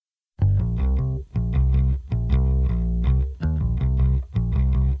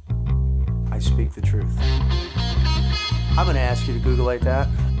speak the truth. I'm going to ask you to Googlate that.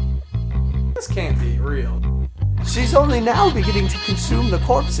 This can't be real. She's only now beginning to consume the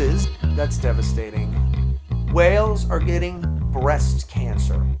corpses. That's devastating. Whales are getting breast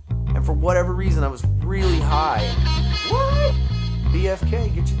cancer. And for whatever reason, I was really high. What?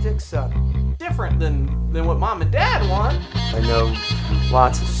 BFK, get your dick sucked. Different than what mom and dad want. I know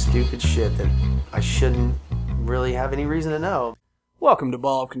lots of stupid shit that I shouldn't really have any reason to know. Welcome to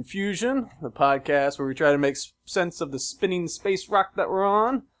Ball of Confusion, the podcast where we try to make sense of the spinning space rock that we're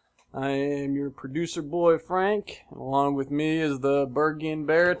on. I am your producer boy, Frank. Along with me is the Bergian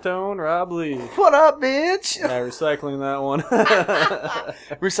baritone, Rob Lee. What up, bitch? Yeah, recycling that one.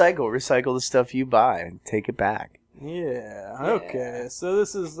 Recycle the stuff you buy and take it back. Yeah, okay. So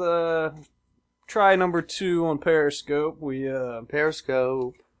this is try number 2 on Periscope.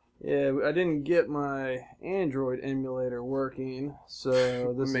 Periscope. Yeah, I didn't get my Android emulator working,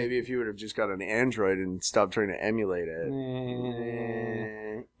 so this Maybe if you would have just got an Android and stopped trying to emulate it.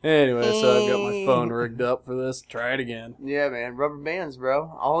 Anyway, so I've got my phone rigged up for this. Try it again. Yeah, man. Rubber bands,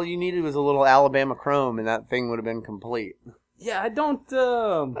 bro. All you needed was a little Alabama Chrome, and that thing would have been complete. Yeah, I don't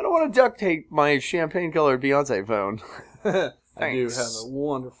want to duct tape my champagne-colored Beyonce phone. I do have a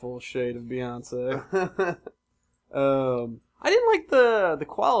wonderful shade of Beyonce. I didn't like the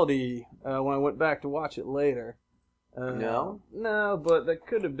quality when I went back to watch it later. No? No, but that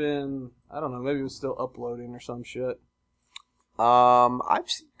could have been, I don't know, maybe it was still uploading or some shit. I've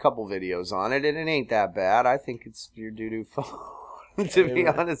seen a couple videos on it, and it ain't that bad. I think it's your doo-doo phone, to be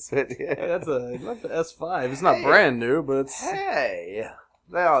honest with you. Hey, that's a S5. It's not brand new, but it's... Hey!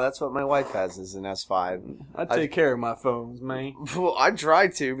 Well, that's what my wife has, is an S5. I take care of my phones, man. Well, I try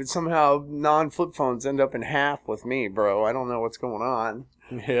to, but somehow non-flip phones end up in half with me, bro. I don't know what's going on.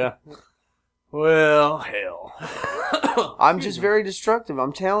 Yeah. Well, hell. I'm just very destructive.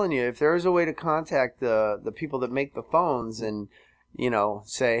 I'm telling you, if there is a way to contact the people that make the phones and, you know,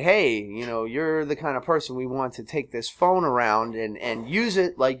 say, hey, you know, you're the kind of person we want to take this phone around and use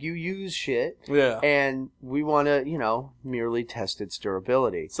it like you use shit. Yeah. And we want to, you know, merely test its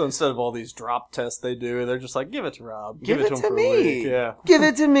durability. So instead of all these drop tests they do, they're just like, give it to Rob. Give it to him for me. A week. Yeah. Give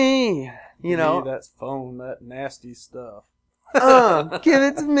it to me. You know. That phone, that nasty stuff. Give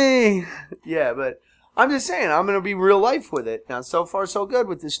it to me. Yeah, but I'm just saying, I'm going to be real life with it. Now, so far, so good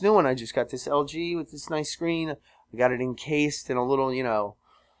with this new one. I just got this LG with this nice screen. I got it encased in a little, you know,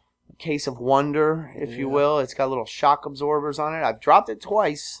 case of wonder, if you will. It's got little shock absorbers on it. I've dropped it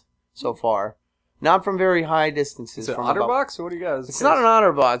twice so far. Not from very high distances. Is it an OtterBox, or what do you guys? It's not an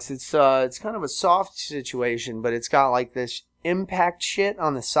OtterBox. It's kind of a soft situation, but it's got like this impact shit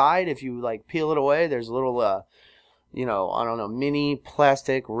on the side. If you like peel it away, there's a little you know, I don't know, mini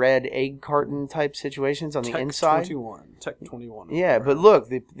plastic red egg carton type situations on the inside. Tech 21. Yeah, but look,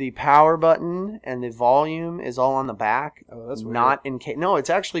 the power button and the volume is all on the back. Oh, that's weird. Not in case. No, it's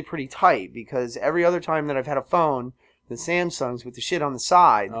actually pretty tight because every other time that I've had a phone, the Samsungs with the shit on the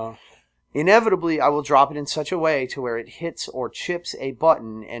side, inevitably I will drop it in such a way to where it hits or chips a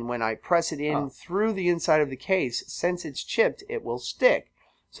button, and when I press it in through the inside of the case, since it's chipped, it will stick.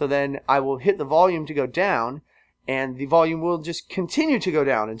 So then I will hit the volume to go down, and the volume will just continue to go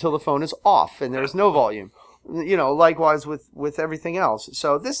down until the phone is off and there's no volume. You know, likewise with everything else.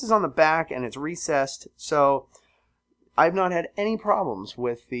 So this is on the back and it's recessed. So I've not had any problems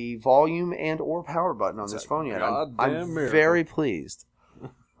with the volume and or power button on this phone yet. I'm very pleased.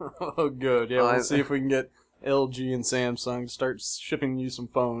 Oh, good. Yeah, we'll see if we can get LG and Samsung to start shipping you some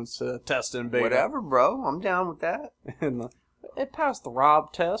phones to test in beta. Whatever, bro. I'm down with that. And it passed the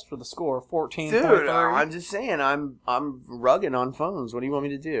Rob test with a score of 14.3. Dude, I'm just saying, I'm rugged on phones. What do you want me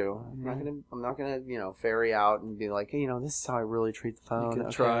to do? I'm not gonna, you know, ferry out and be like, hey, you know, this is how I really treat the phone. You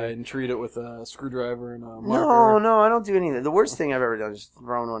can try and treat it with a screwdriver and a marker. No, I don't do anything. The worst thing I've ever done is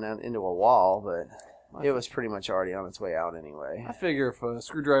thrown one into a wall, but it was pretty much already on its way out anyway. I figure if a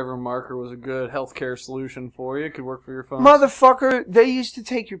screwdriver and marker was a good healthcare solution for you, it could work for your phone. Motherfucker, they used to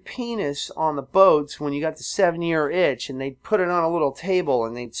take your penis on the boats when you got the 7-year itch, and they'd put it on a little table,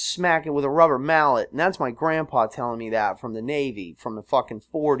 and they'd smack it with a rubber mallet. And that's my grandpa telling me that from the Navy, from the fucking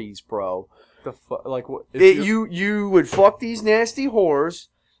 40s, bro. Like what? You would fuck these nasty whores,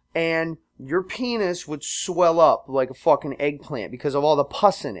 and your penis would swell up like a fucking eggplant because of all the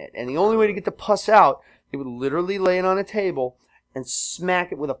pus in it. And the only way to get the pus out, they would literally lay it on a table and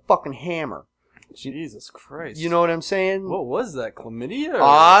smack it with a fucking hammer. Jesus Christ. You know what I'm saying? What was that, chlamydia?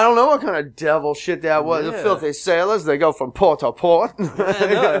 I don't know what kind of devil shit that was. Yeah. The filthy sailors, they go from port to port.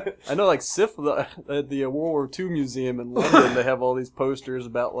 I know, like, syphilis, at the World War II Museum in London, they have all these posters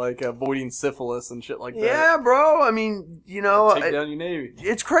about, like, avoiding syphilis and shit like that. Yeah, bro. I mean, you know. Take down your Navy.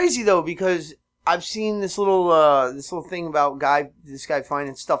 It's crazy, though, because I've seen this little thing about this guy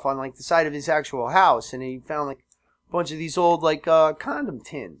finding stuff on, like, the side of his actual house, and he found, like, a bunch of these old, like, condom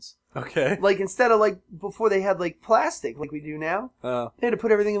tins. Okay. Like, instead of, like, before they had, like, plastic like we do now, they had to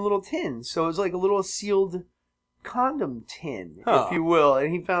put everything in little tins. So it was like a little sealed condom tin, if you will.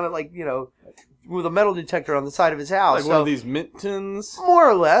 And he found it, like, you know, with a metal detector on the side of his house. Like one of these mint tins? More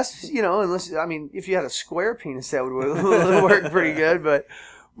or less, you know, unless, I mean, if you had a square penis, that would work pretty good. But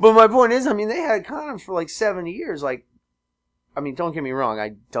my point is, I mean, they had condoms for, like, 70 years. Like, I mean, don't get me wrong.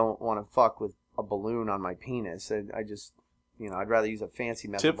 I don't want to fuck with a balloon on my penis. I just... You know, I'd rather use a fancy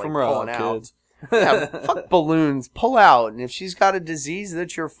method Tip like from pulling Rob, out. Kids. Yeah, fuck balloons. Pull out. And if she's got a disease,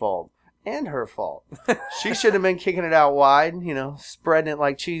 that's your fault. And her fault. She should have been kicking it out wide, you know, spreading it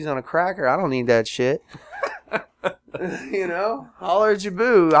like cheese on a cracker. I don't need that shit. You know? Holler at your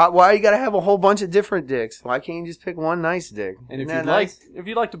boo. Why you gotta have a whole bunch of different dicks? Why can't you just pick one nice dick? And if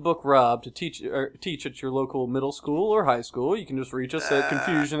you'd like to book Rob to teach at your local middle school or high school, you can just reach us at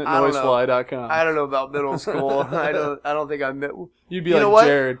confusion@noisefly.com. I don't know about middle school. I don't think I met. You'd be like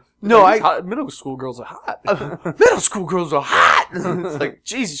Jared. No, middle school girls are hot. Middle school girls are hot. It's like,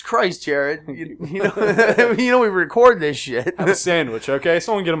 Jesus Christ, Jared. You know we record this shit. Have a sandwich, okay?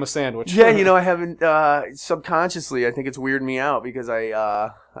 Someone get him a sandwich. Yeah, you know, I haven't subconsciously. I think it's weirding me out because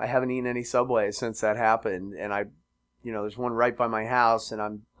I haven't eaten any Subway since that happened, and there's one right by my house,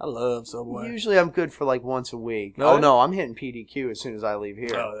 and I love Subway. Usually I'm good for like once a week. Really? Oh no, I'm hitting PDQ as soon as I leave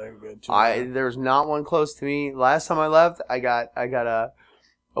here. Oh, they're good too. There's not one close to me. Last time I left, I got a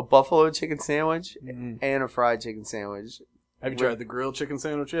buffalo chicken sandwich and a fried chicken sandwich. Have you tried the grilled chicken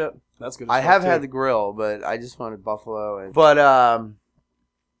sandwich yet? That's good. I have had the grill, but I just wanted buffalo. But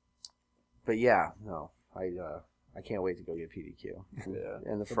yeah, no, I can't wait to go get PDQ. Yeah,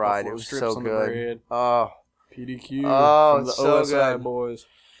 and the fried, it was so good. Oh, PDQ from the so OSI good. boys.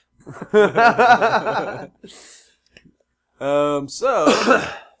 So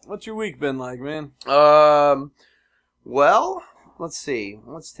what's your week been like, man? Well, let's see.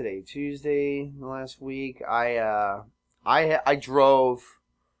 What's today? Tuesday. Last week, I drove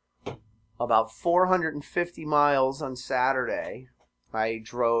about 450 miles on Saturday. I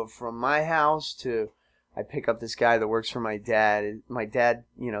drove from my house to. I pick up this guy that works for my dad. My dad,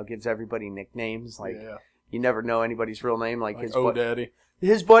 gives everybody nicknames. Like, you never know anybody's real name. Like his Daddy.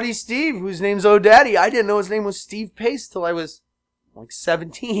 His buddy Steve, whose name's O'Daddy. I didn't know his name was Steve Pace till I was like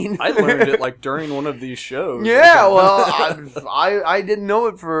 17. I learned it like during one of these shows. Yeah, well, I didn't know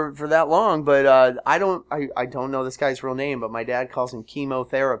it for that long, but I don't know this guy's real name, but my dad calls him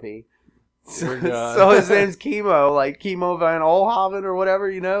chemotherapy. So his name's Chemo, like Chemo Van Olhoven or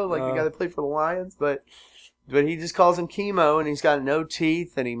whatever, like the guy that played for the Lions, but he just calls him Chemo, and he's got no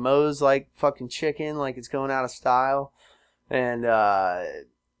teeth, and he mows like fucking chicken, like it's going out of style. And I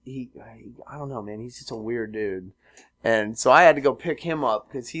don't know, man. He's just a weird dude. And so I had to go pick him up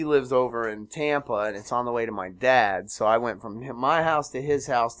because he lives over in Tampa, and it's on the way to my dad's. So I went from my house to his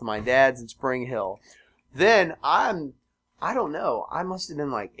house to my dad's in Spring Hill. Then I don't know. I must have been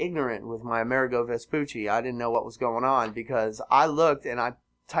like ignorant with my Amerigo Vespucci. I didn't know what was going on because I looked and I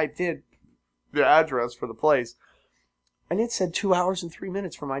typed in the address for the place, and it said 2 hours and 3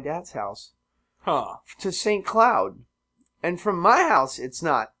 minutes from my dad's house to St. Cloud. And from my house, it's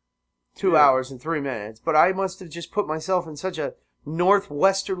not 2 hours and 3 minutes. But I must have just put myself in such a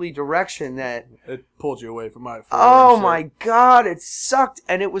northwesterly direction that it pulled you away from my. Oh my God! It sucked,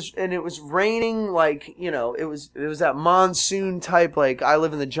 and it was raining like it was that monsoon type, like I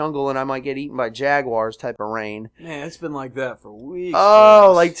live in the jungle and I might get eaten by jaguars type of rain. Man, it's been like that for weeks.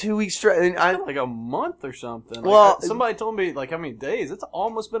 Oh, like 2 weeks straight. Like a month or something. Well, somebody told me like how many days. It's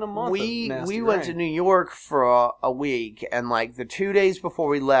almost been a month. We went to New York for a week, and like the 2 days before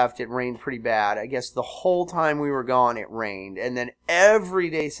we left, it rained pretty bad. I guess the whole time we were gone, it rained, and then every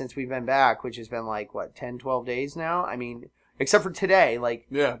day since we've been back, which has been like, 10, 12 days now? I mean, except for today.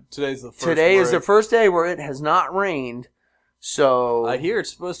 Today's the first Today is the first day where it has not rained. So I hear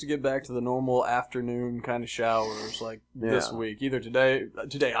it's supposed to get back to the normal afternoon kind of showers this week. Either today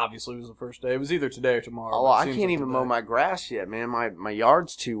obviously was the first day. It was either today or tomorrow. Oh, I can't even mow my grass yet, man. My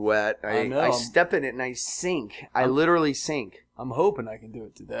yard's too wet. I know. I step in it and I sink. I literally sink. I'm hoping I can do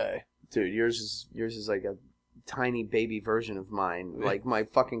it today. Dude, yours is like a tiny baby version of mine. Like my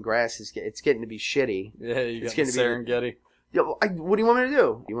fucking grass it's getting to be shitty. Yeah, you got the Serengeti. Yeah, well, what do you want me to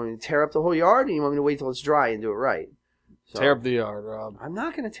do? You want me to tear up the whole yard, or you want me to wait till it's dry and do it right? So, tear up the yard, Rob. I'm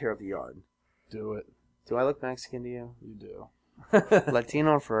not going to tear up the yard. Do it. Do I look Mexican to you? You do.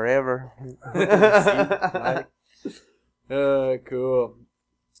 Latino forever. Cool.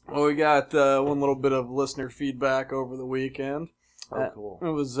 Well, we got one little bit of listener feedback over the weekend. Oh, cool. It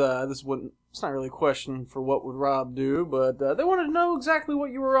was it's not really a question for what would Rob do, but they wanted to know exactly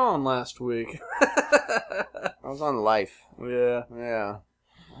what you were on last week. I was on Life. Yeah. Yeah.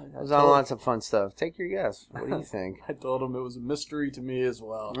 I was on lots of fun stuff. Take your guess. What do you think? I told him it was a mystery to me as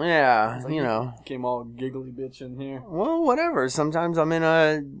well. Yeah, like, came all giggly bitch in here. Well, whatever. Sometimes I'm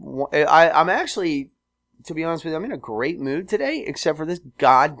I'm actually, to be honest with you, I'm in a great mood today, except for this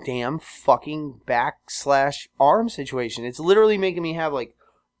goddamn fucking back/arm situation. It's literally making me have, like,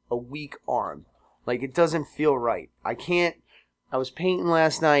 a weak arm. Like, it doesn't feel right. I was painting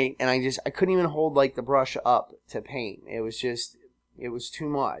last night, and I couldn't even hold, like, the brush up to paint. It was too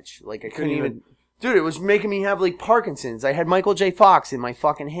much. Like, I couldn't even... Dude, it was making me have, like, Parkinson's. I had Michael J. Fox in my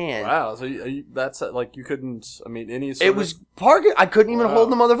fucking hand. Wow, so that's, like, you couldn't... I mean, any sort It was I couldn't even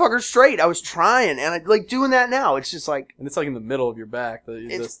hold the motherfucker straight. I was trying, and I like doing that now. It's just like... And it's, like, in the middle of your back.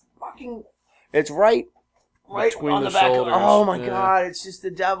 It's right between on the back. shoulders. Oh, my God. It's just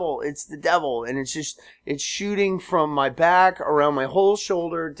the devil. It's the devil. And it's shooting from my back, around my whole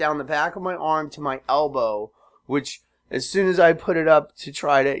shoulder, down the back of my arm to my elbow, which... As soon as I put it up to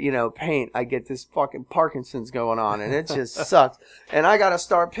try to, paint, I get this fucking Parkinson's going on, and it just sucks. And I got to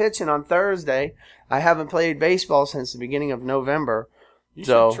start pitching on Thursday. I haven't played baseball since the beginning of November. You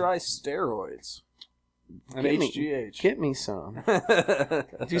should try steroids. And HGH. Get me some.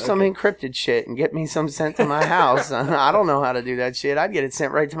 Do some encrypted shit and get me some sent to my house. I don't know how to do that shit. I'd get it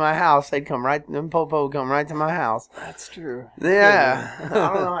sent right to my house. Popo would come right to my house. That's true. Yeah. I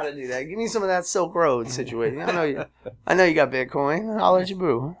don't know how to do that. Give me some of that Silk Road situation. I know you got Bitcoin. I'll let you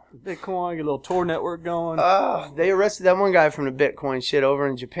boo. Bitcoin, get a little Tor network going. They arrested that one guy from the Bitcoin shit over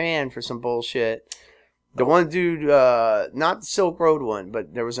in Japan for some bullshit. The one dude, not the Silk Road one,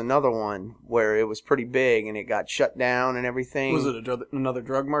 but there was another one where it was pretty big and it got shut down and everything. Was it another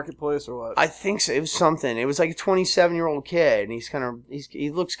drug marketplace or what? I think so. It was something. It was like a 27-year-old kid, and he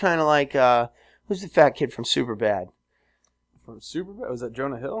looks kind of like who's the fat kid from Superbad? From Superbad? Was that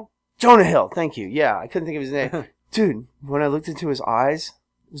Jonah Hill? Jonah Hill. Thank you. Yeah, I couldn't think of his name. Dude, when I looked into his eyes,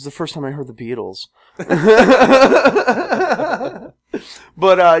 it was the first time I heard the Beatles.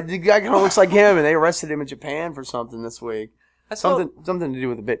 But the guy kind of looks like him, and they arrested him in Japan for something this week. Something to do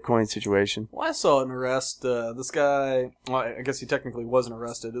with the Bitcoin situation. Well, I saw an arrest. This guy, well, I guess he technically wasn't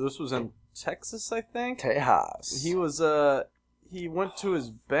arrested. This was in Texas, I think. Texas. He was. He went to his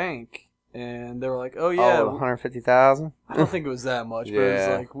bank, and they were like, "Oh yeah, $150,000." I don't think it was that much, but it was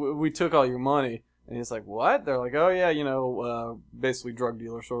like, "We took all your money." And he's like, what? They're like, oh, yeah, basically drug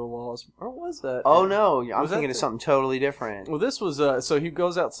dealer sort of laws. Or was that? Oh, no. I'm thinking of something totally different. Well, this was, so he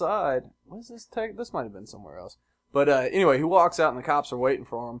goes outside. What is this? This might have been somewhere else. But anyway, he walks out and the cops are waiting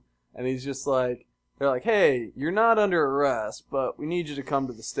for him. And he's just like, they're like, hey, you're not under arrest, but we need you to come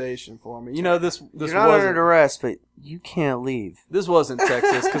to the station for me. This you're not under arrest, but you can't leave. This wasn't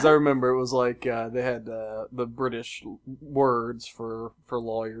Texas, because I remember it was like, they had the British words for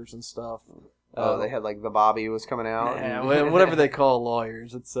lawyers and stuff. They had like the Bobby was coming out. Yeah, whatever they call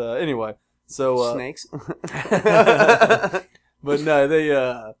lawyers. It's anyway. So snakes. But no,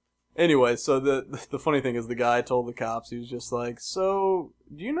 they anyway. So the funny thing is, the guy told the cops, he was just like, "So,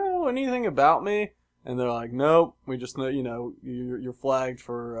 do you know anything about me?" And they're like, "Nope. We just know, you're flagged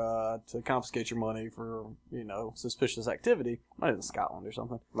for to confiscate your money for suspicious activity. Might have been Scotland or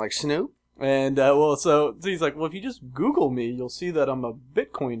something." Like Snoop. And so he's like, well, if you just Google me, you'll see that I'm a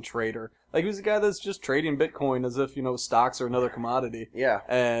Bitcoin trader. Like, he's a guy that's just trading Bitcoin as if, stocks are another commodity. Yeah.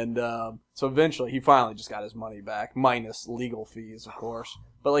 And so eventually, he finally just got his money back, minus legal fees, of course.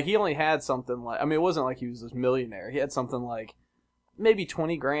 But, like, he only had something like, it wasn't like he was this millionaire. He had something like maybe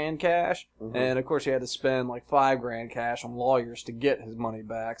 20 grand cash. Mm-hmm. And, of course, he had to spend like 5 grand cash on lawyers to get his money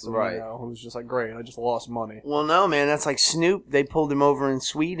back. So, right. It was just like, great, I just lost money. Well, no, man, that's like Snoop. They pulled him over in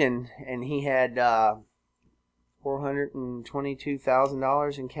Sweden, and he had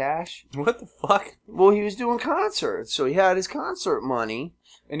 $422,000 in cash. What the fuck? Well, he was doing concerts, so he had his concert money.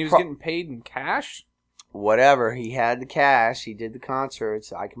 And he was getting paid in cash? Whatever. He had the cash. He did the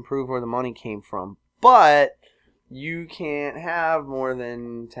concerts. I can prove where the money came from. But you can't have more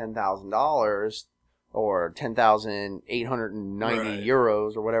than $10,000 or 10,890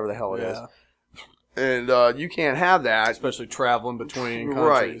 euros or whatever the hell it is. And you can't have that. Especially traveling between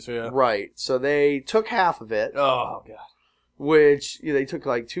countries. Right, right. So they took half of it. Oh, God. Which they took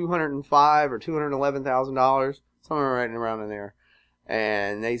like $205,000 or $211,000. It's somewhere right around in there.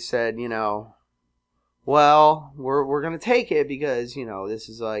 And they said, well, we're gonna take it because this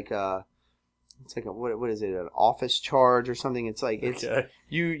is like it's like what is it, an office charge or something? It's like it's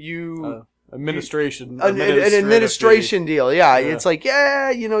you administration an administration deal. Yeah, it's like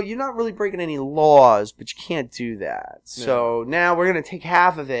you're not really breaking any laws, but you can't do that. So now we're gonna take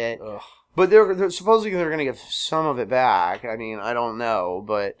half of it. Ugh. But they're supposedly they're gonna give some of it back. I mean, I don't know,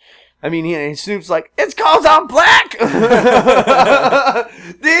 but I mean, Snoop's like, it's 'cause I'm black. These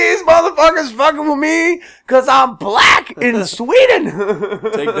motherfuckers fucking with me 'cause I'm black in Sweden.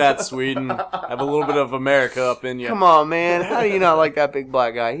 Take that, Sweden. Have a little bit of America up in you. Come on, man. How do you not like that big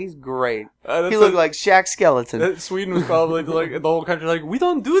black guy? He's great. He looked like Shaq Skeleton. Sweden was probably like the whole country. Like, we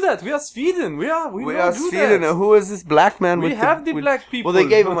don't do that. We are Sweden. We are Sweden. And who is this black man? We have the black people. Well, they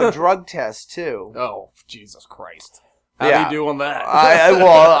gave him a drug test too. Oh, Jesus Christ. How do you do on that?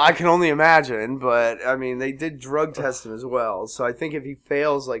 I can only imagine, but I mean, they did drug test him as well. So I think if he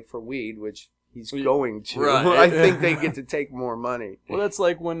fails, like for weed, which he's going to, I think they get to take more money. Well, that's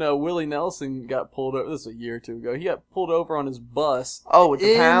like when Willie Nelson got pulled over. This was a year or two ago. He got pulled over on his bus. Oh, with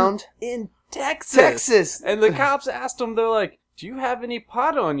the pound in Texas. Texas, and the cops asked him. They're like, do you have any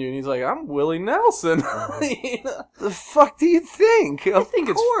pot on you? And he's like, I'm Willie Nelson. The fuck do you think? I think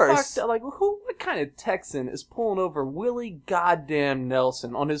it's fucked up. Like, what kind of Texan is pulling over Willie goddamn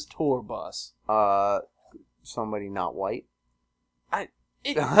Nelson on his tour bus? Somebody not white.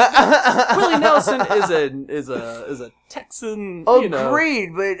 Willie Nelson is a Texan.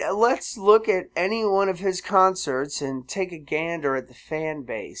 Agreed, but let's look at any one of his concerts and take a gander at the fan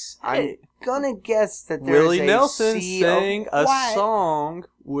base. I'm gonna guess that there's Willie Nelson sea sang of a song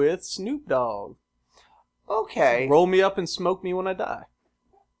with Snoop Dogg. Okay, Roll Me Up and Smoke Me When I Die.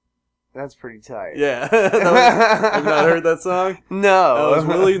 That's pretty tight. Yeah. Have you not heard that song? No. It was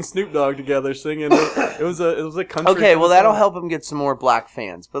Willie and Snoop Dogg together singing. It was a country. Okay, well that'll help him get some more black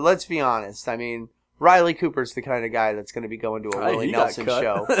fans. But let's be honest. I mean, Riley Cooper's the kind of guy that's going to be going to a Willie Nelson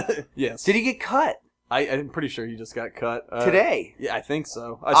show. Yes. Did he get cut? I'm pretty sure he just got cut today. Yeah, I think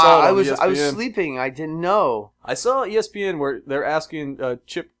so. I saw it on ESPN. I was sleeping. I didn't know. I saw ESPN where they're asking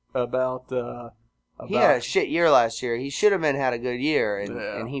Chip about. He had a shit year last year. He should have had a good year,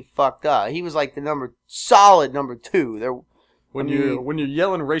 and he fucked up. He was like the solid number 2. When you're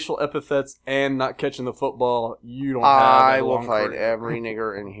yelling racial epithets and not catching the football, you don't have I will fight every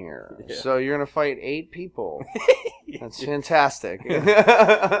nigger in here. Yeah. So you're gonna fight 8 people. That's fantastic. Go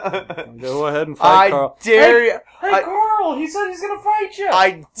ahead and fight Carl. Dare you. Hey, Carl, he said he's gonna fight you.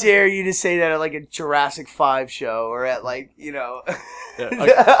 I dare you to say that at like a Jurassic 5 show or at like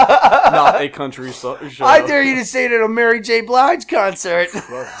not a country show. I dare you to say it at a Mary J. Blige concert.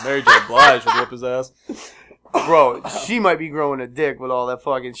 Well, Mary J. Blige would whip his ass. Bro, she might be growing a dick with all that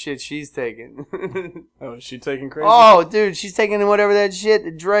fucking shit she's taking. Oh, is she taking crazy? Oh, dude, she's taking whatever that shit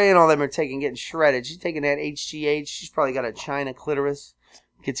that Dre and all them are taking, getting shredded. She's taking that HGH. She's probably got a China clitoris.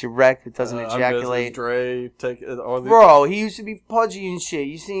 Gets erect but doesn't ejaculate. Dre take all the... Bro, he used to be pudgy and shit.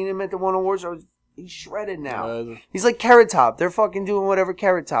 You seen him at the One Awards? He's shredded now. He's like Carrot Top. They're fucking doing whatever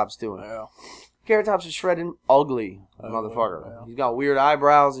Carrot Top's doing. Yeah. Carrot Top's a shredding ugly motherfucker. Yeah. He's got weird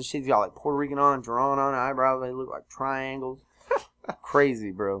eyebrows and shit. He's got like Puerto Rican drawn on eyebrows. They look like triangles.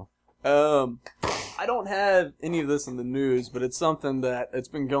 Crazy, bro. I don't have any of this in the news, but it's something that it's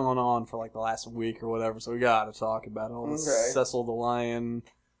been going on for like the last week or whatever, so we gotta talk about it. All this Cecil the Lion.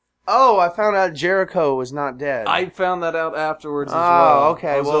 Oh, I found out Jericho was not dead. I found that out afterwards as well. Oh, okay.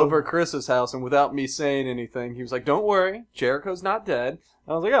 I was over at Chris's house, and without me saying anything, he was like, "Don't worry, Jericho's not dead."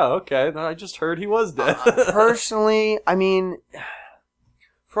 I was like, "Oh, okay." Then I just heard he was dead. Personally, I mean,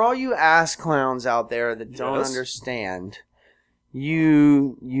 for all you ass clowns out there that don't understand,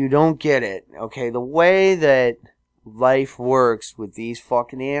 you don't get it. Okay, the way that life works with these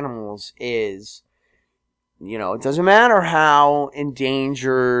fucking animals is, it doesn't matter how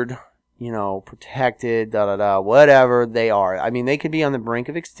endangered, protected, whatever they are. I mean, they could be on the brink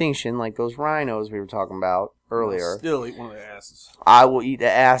of extinction, like those rhinos we were talking about earlier. I'll still eat one of their asses. I will eat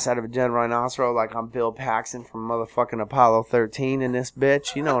the ass out of a dead rhinoceros like I'm Bill Paxton from motherfucking Apollo 13 in this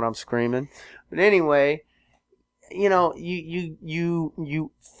bitch. You know what I'm screaming. But anyway, you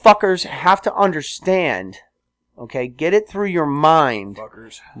fuckers have to understand, okay, get it through your mind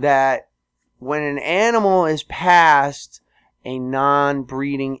that when an animal is past a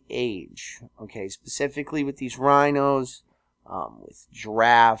non-breeding age, okay, specifically with these rhinos, with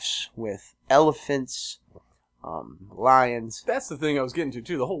giraffes, with elephants, lions. That's the thing I was getting to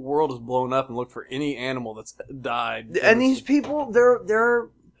too. The whole world is blown up and look for any animal that's died. And these people,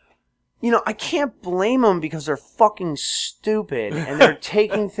 I can't blame them because they're fucking stupid and they're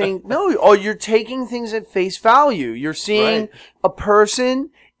taking things. No, you're taking things at face value. You're seeing a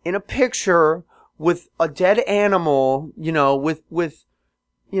person in a picture with a dead animal, with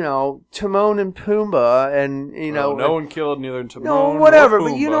Timon and Pumbaa, and no one killed neither Timon. No, whatever. Nor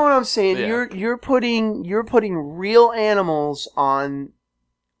Pumbaa. But you know what I'm saying. Yeah. You're putting real animals on.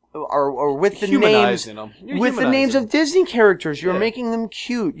 Or with the names, of Disney characters, you're making them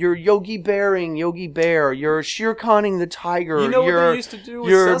cute. You're Yogi Bearing Yogi Bear. You're Shere Khaning the tiger. You know what they used to do with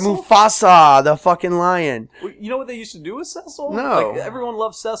You're Cecil? Mufasa the fucking lion. You know what they used to do with Cecil? No, like, everyone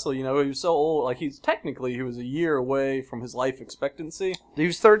loved Cecil. He was so old. Like he was a year away from his life expectancy. He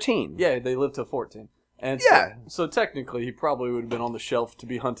was 13. Yeah, they lived to 14. And so technically, he probably would have been on the shelf to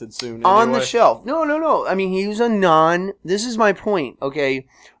be hunted soon. Anyway. On the shelf. No. I mean, he was a This is my point, okay?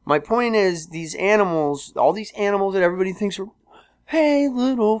 My point is these animals, all these animals that everybody thinks are, hey,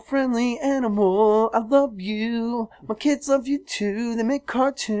 little friendly animal, I love you. My kids love you too. They make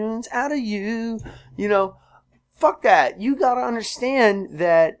cartoons out of you. Fuck that. You gotta understand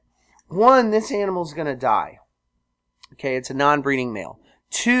that, one, this animal's gonna die. Okay, it's a non-breeding male.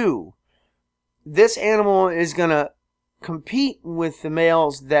 2, this animal is going to compete with the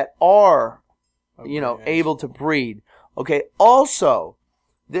males that are, able to breed. Okay. Also,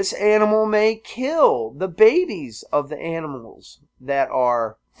 this animal may kill the babies of the animals that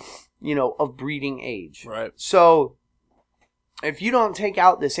are, of breeding age. Right. So, if you don't take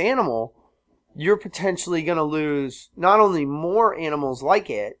out this animal, you're potentially going to lose not only more animals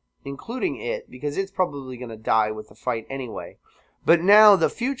like it, including it, because it's probably going to die with the fight anyway. But now the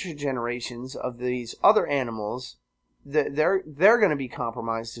future generations of these other animals, they're going to be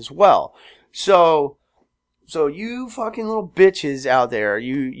compromised as well. So you fucking little bitches out there,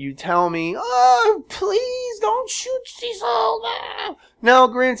 you tell me, oh, please don't shoot Cecil. Now,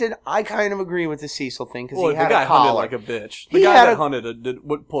 granted, I kind of agree with the Cecil thing because he had the guy a collar. hunted like a bitch. The guy that hunted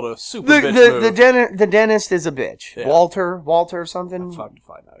pulled a super bitch move. The dentist is a bitch. Yeah. Walter or something.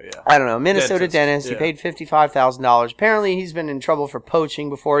 I don't know. Minnesota dentist. Yeah. He paid $55,000. Apparently, he's been in trouble for poaching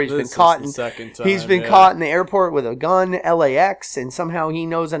before. He's been caught caught in the airport with a gun, LAX, and somehow he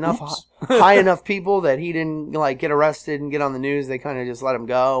knows enough high enough people that he didn't get arrested and get on the news. They kind of just let him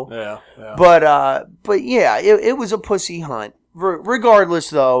go. Yeah. But yeah, it was a pussy hunt. Regardless,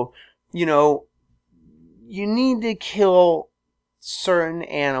 though, you need to kill certain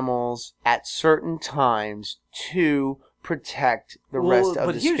animals at certain times to protect the rest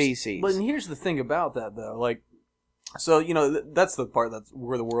of the species. But here's the thing about that, though. That's the part that's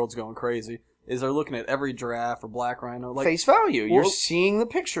where the world's going crazy. Is they're looking at every giraffe or black rhino. Face value. You're seeing the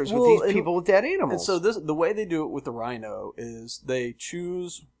pictures with these people with dead animals. And so the way they do it with the rhino is they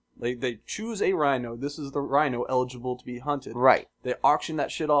choose a rhino. This is the rhino eligible to be hunted. Right. They auction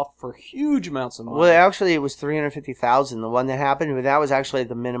that shit off for huge amounts of money. Well, actually, it was $350,000. The one that happened, but that was actually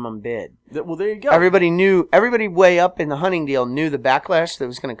the minimum bid. Well, there you go. Everybody way up in the hunting deal knew the backlash that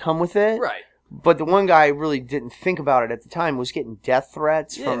was going to come with it. Right. But the one guy really didn't think about it at the time, was getting death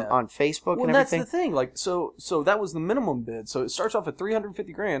threats on Facebook and everything. That's the thing. So that was the minimum bid. So it starts off at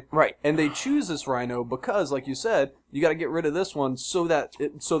 $350,000. Right. And they choose this rhino because, like you said, you got to get rid of this one so that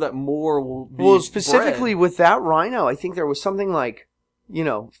more will be Well, specifically bred. with that rhino, I think there was something like,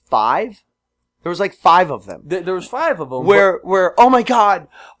 5. There was like 5 of them. There was 5 of them. Where oh my God,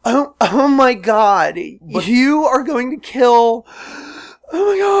 oh my God, you are going to kill,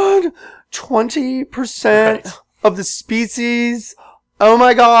 oh my God, 20% of the species. Oh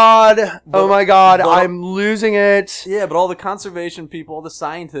my God, I'm losing it. Yeah, but all the conservation people, all the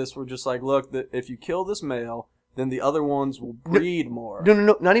scientists were just like, look, if you kill this male, then the other ones will breed more.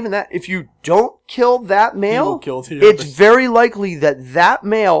 No, not even that. If you don't kill that male, it's very likely that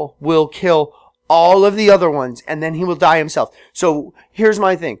male will kill all of the other ones, and then he will die himself. So here's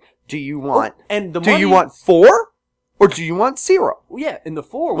my thing: do you want you want 4? Or do you want 0? Well, yeah, and the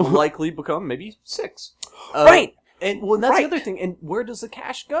 4 will likely become maybe 6. Right. And that's the other thing. And where does the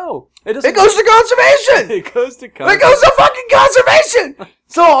cash go? It goes to conservation. It goes to fucking conservation.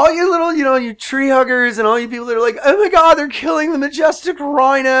 So all you little, you tree huggers and all you people that are like, oh my God, they're killing the majestic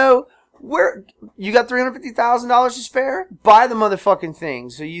rhino. Where you got $350,000 to spare? Buy the motherfucking thing.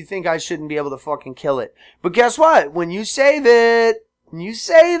 So you think I shouldn't be able to fucking kill it? But guess what? When you save it,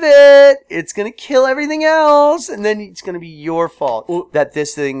 it's going to kill everything else, and then it's going to be your fault that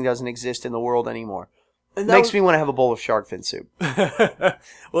this thing doesn't exist in the world anymore. And makes me want to have a bowl of shark fin soup.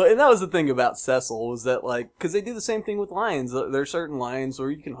 Well, and that was the thing about Cecil, was that, because they do the same thing with lions. There are certain lions where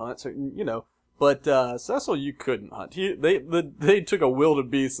you can hunt certain, But Cecil, you couldn't hunt. They took a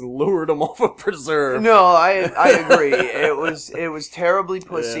wildebeest and lured him off a preserve. No, I agree. It was terribly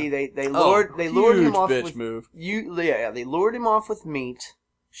pussy. Yeah. They lured him off bitch with move. They lured him off with meat,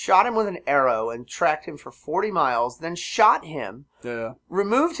 shot him with an arrow, and tracked him for 40 miles. Then shot him. Yeah.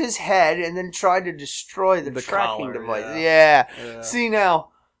 Removed his head and then tried to destroy the tracking collar, device. yeah. See now.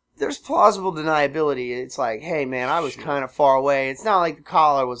 There's plausible deniability. It's like, hey man, I was kind of far away. It's not like the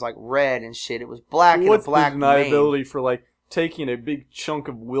collar was like red and shit. It was black and a black mane. What's the deniability for like taking a big chunk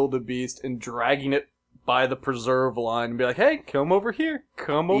of wildebeest and dragging it by the preserve line and be like, hey, come over here.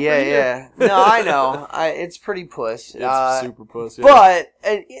 Come over here. Yeah. No, I know. It's pretty puss. It's super puss, yeah.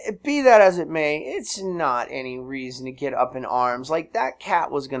 But be that as it may, it's not any reason to get up in arms. Like, that cat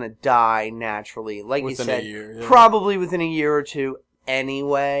was going to die naturally. Like within you said, a year, yeah. Probably within a year or two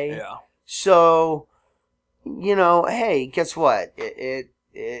anyway. Yeah. So, hey, guess what?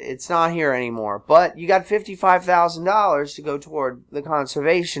 It's not here anymore. But you got $55,000 to go toward the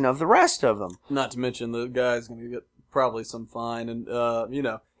conservation of the rest of them. Not to mention the guy's going to get probably some fine, and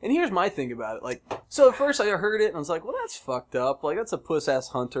And here's my thing about it. Like, so at first I heard it and I was like, well, that's fucked up. Like, that's a puss-ass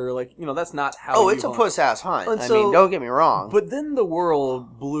hunter. Like, that's not how Oh, it's a puss-ass hunt. And I mean, don't get me wrong. But then the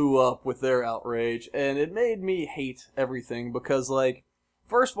world blew up with their outrage, and it made me hate everything because, like,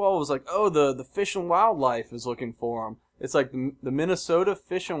 first of all, it was like, oh, the Fish and Wildlife is looking for him. It's like the Minnesota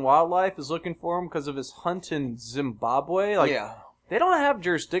Fish and Wildlife is looking for him because of his hunt in Zimbabwe. Like, yeah. They don't have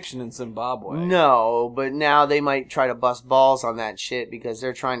jurisdiction in Zimbabwe. No, but now they might try to bust balls on that shit because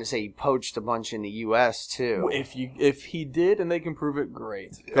they're trying to say he poached a bunch in the U.S. too. If he did and they can prove it,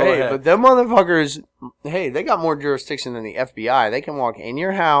 great. Go ahead. But them motherfuckers, they got more jurisdiction than the FBI. They can walk in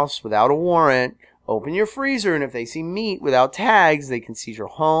your house without a warrant, open your freezer, and if they see meat without tags, they can seize your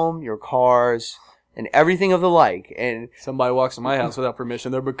home, your cars, and everything of the like. And somebody walks in my house without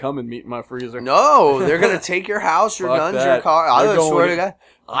permission, they're becoming meat in my freezer. No, they're gonna take your house, your guns, your car. I swear to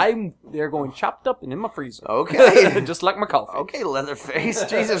God, they're going chopped up and in my freezer. Okay, just like my coffee. Okay, Leatherface.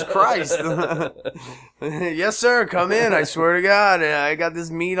 Jesus Christ. Yes, sir. Come in. I swear to God, I got this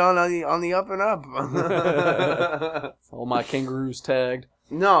meat on the up and up. All my kangaroos tagged.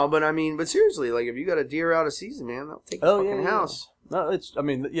 No, but seriously, like if you got a deer out of season, man, they'll take the fucking house. No,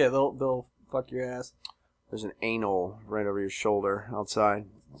 they'll fuck your ass. There's an anal right over your shoulder outside.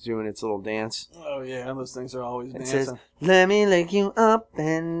 It's doing its little dance. Oh, yeah. Those things are always dancing. It says, let me lick you up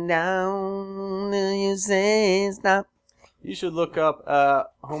and down till you say stop. You should look up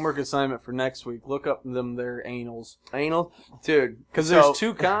homework assignment for next week. Look up their anals. Anal? Dude. Because there's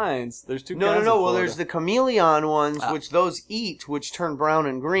two kinds. There's two kinds. No. Well, there's the chameleon ones, which those eat, which turn brown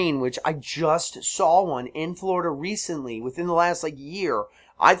and green, which I just saw one in Florida recently, within the last, year.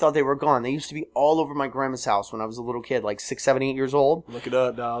 I thought they were gone. They used to be all over my grandma's house when I was a little kid, 6, 7, 8 years old. Look it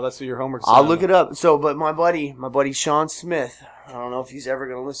up, dog. That's your homework assignment. I'll look it up. So, but my buddy Sean Smith, I don't know if he's ever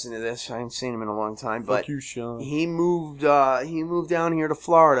going to listen to this. I haven't seen him in a long time, but fuck you, Sean. He moved down here to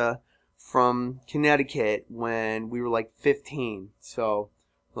Florida from Connecticut when we were 15. So,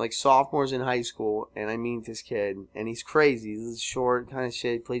 sophomores in high school, and I meet this kid, and he's crazy. He's short kind of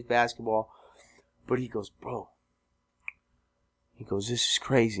shit. He plays basketball, but he goes, bro. He goes, this is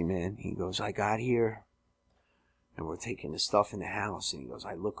crazy, man. He goes, I got here, and we're taking the stuff in the house. And he goes,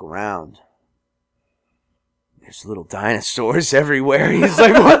 I look around. There's little dinosaurs everywhere. He's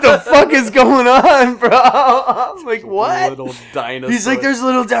like, what the fuck is going on, bro? I was like, what? Little dinosaurs. He's like, there's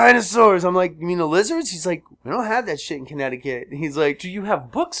little dinosaurs. I'm like, you mean the lizards? He's like, we don't have that shit in Connecticut. He's like, do you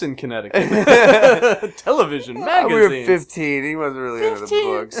have books in Connecticut? Television, magazines. We were 15. He wasn't really into the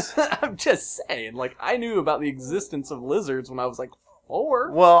books. I'm just saying. I knew about the existence of lizards when I was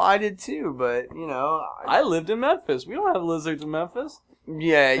 4. Well, I did too, but, I lived in Memphis. We don't have lizards in Memphis.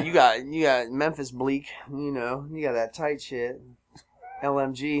 Yeah, you got Memphis bleak, you got that tight shit.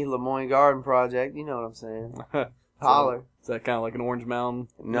 LMG, Lemoyne Garden Project, you know what I'm saying. Holler. Is that kind of like an Orange Mound?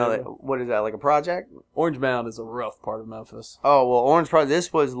 No, what is that, like a project? Orange Mound is a rough part of Memphis. Oh, well,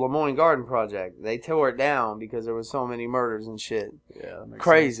 this was Lemoyne Garden Project. They tore it down because there was so many murders and shit. Yeah, that makes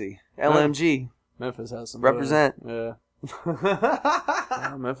crazy. Sense. LMG. Memphis has some represent. Hood.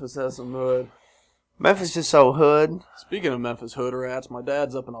 Yeah. Memphis has some hood. Memphis is so hood. Speaking of Memphis hood rats, my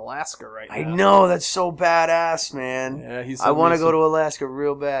dad's up in Alaska right now. I know, that's so badass, man. Yeah, I want to go to Alaska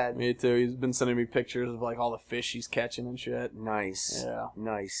real bad. Me too. He's been sending me pictures of all the fish he's catching and shit. Nice. Yeah.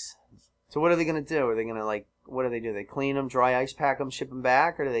 Nice. So what are they going to do? Are they going to what do they do? They clean them, dry ice pack them, ship them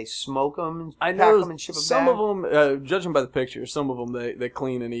back, or do they smoke them, pack them, and ship them back? Some of them, judging by the pictures, some of them they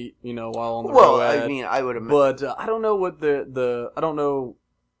clean and eat, while on the road. Well, I would imagine. But I don't know what I don't know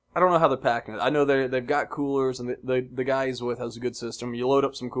I don't know how they're packing it. I know they've got coolers, and the guy he's with has a good system. You load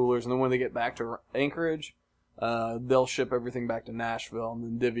up some coolers, and then when they get back to Anchorage, they'll ship everything back to Nashville and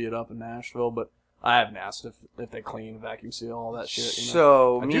then divvy it up in Nashville. But I haven't asked if they clean, vacuum seal, all that shit. You know?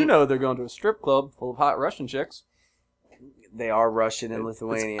 So I do know they're going to a strip club full of hot Russian chicks. They are Russian and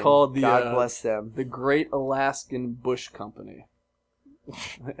Lithuanian. It's called God bless them. The Great Alaskan Bush Company.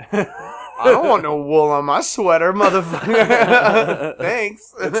 I don't want no wool on my sweater, motherfucker.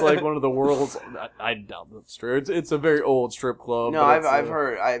 Thanks. It's like one of the world's. I doubt that's true. It's a very old strip club. No, I've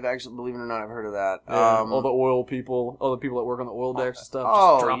heard. I've actually, believe it or not, I've heard of that. Yeah, all the oil people, all the people that work on the oil decks and stuff,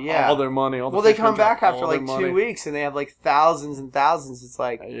 just drop all their money. Well, they come back after like 2 weeks and they have like thousands and thousands. It's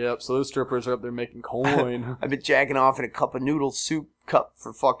like, yep. So those strippers are up there making coin. I've been jacking off in a cup of noodle soup cup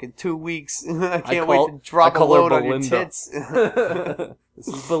for fucking 2 weeks. I can't wait to drop a load on your tits. This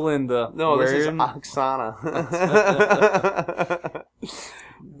is Belinda. No, this is Oksana.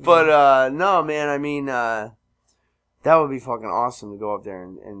 But, no, man, I mean, that would be fucking awesome to go up there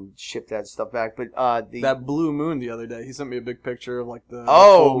and ship that stuff back. But that blue moon the other day, he sent me a big picture of like the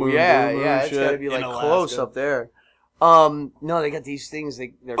full moon, yeah, blue moon yeah, shit it's gotta be like close up there. No, they got these things.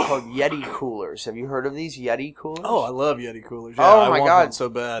 They're called Yeti coolers. Have you heard of these Yeti coolers? Oh, I love Yeti coolers. Yeah, oh my god, one so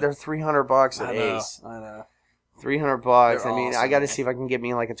bad. They're $300 at Ace. I know. $300. They're I mean, awesome, I got to see if I can get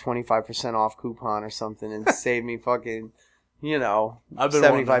me like a 25% off coupon or something and save me fucking,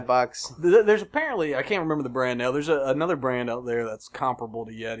 $75. There's apparently, I can't remember the brand now. There's another brand out there that's comparable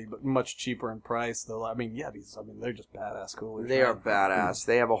to Yeti, but much cheaper in price. Though I mean, Yetis. I mean, they're just badass coolers. They are badass.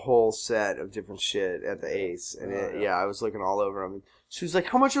 They have a whole set of different shit at the Ace, and I was looking all over them. She was like,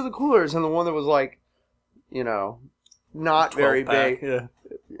 "How much are the coolers?" And the one that was like, not very big. Yeah.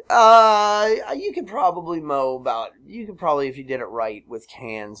 You could probably if you did it right with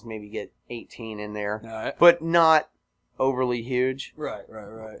cans, maybe get 18 in there, right. But not overly huge. Right.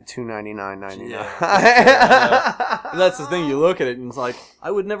 $299.99. Yeah. That's the thing. You look at it and it's like, I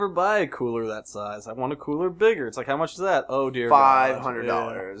would never buy a cooler that size. I want a cooler bigger. It's like, how much is that? Oh dear,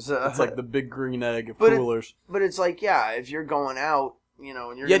 $500. Yeah. It's like the big green egg of coolers. But it's like, if you're going out,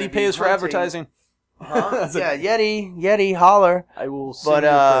 and you're Yeti pays for advertising. Huh? Yeah, Yeti, holler. I will see your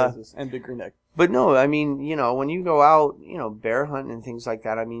praises and big green egg. But no, I mean, when you go out, bear hunting and things like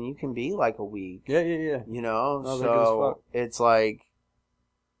that, I mean, you can be like a week. Yeah. So it's like,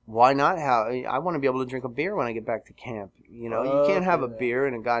 why not I want to be able to drink a beer when I get back to camp. You can't have a beer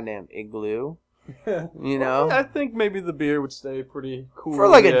in a goddamn igloo. Well, I think maybe the beer would stay pretty cool. For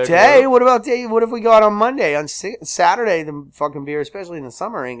like a day. What if we go out on Monday? On Saturday, the fucking beer, especially in the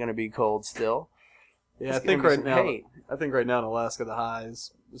summer, ain't going to be cold still. Yeah, I think right now in Alaska the high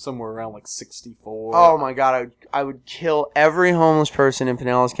is somewhere around like 64. Oh my god, I would kill every homeless person in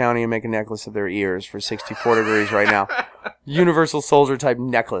Pinellas County and make a necklace of their ears for 64 degrees right now. Universal soldier type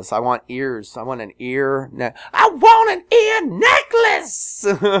necklace. I want ears. I want an ear. I want an ear necklace.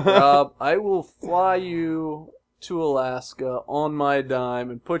 Rob, I will fly you to Alaska on my dime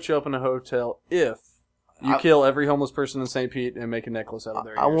and put you up in a hotel if you kill every homeless person in St. Pete and make a necklace out of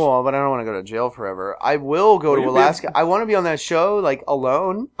their ears. I will, but I don't want to go to jail forever. I will go to Alaska. I want to be on that show, like,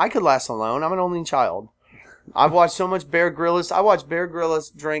 alone. I could last alone. I'm an only child. I've watched so much Bear Grylls. I watched Bear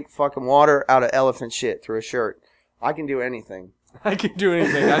Grylls drink fucking water out of elephant shit through a shirt. I can do anything. I can do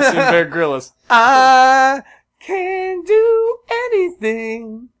anything. I've seen Bear Grylls. I can do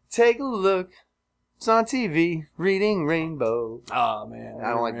anything. Take a look. It's on TV. Reading Rainbow. Oh, man. I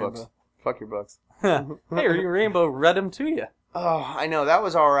don't like books. Fuck your books. Hey, Reading Rainbow read them to you. Oh, I know. That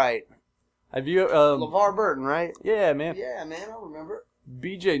was all right. Have you... LeVar Burton, right? Yeah, man. Yeah, man. I remember.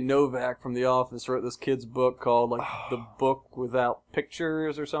 BJ Novak from The Office wrote this kid's book called, like, The Book Without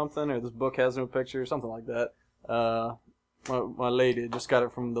Pictures or something, or This Book Has No Pictures, something like that. My lady just got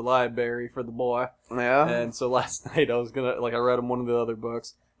it from the library for the boy. Yeah. And so last night I read him one of the other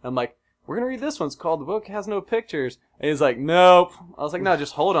books. I'm like, we're going to read this one. It's called The Book Has No Pictures. And he's like, nope. I was like, no,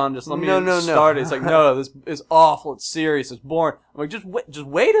 just hold on. Just let me start it. He's like, no, this is awful. It's serious. It's boring. I'm like, just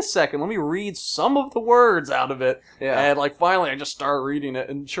wait a second. Let me read some of the words out of it. Yeah. And like finally I just start reading it.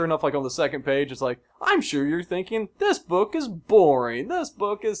 And sure enough, like on the second page, it's like, I'm sure you're thinking, this book is boring. This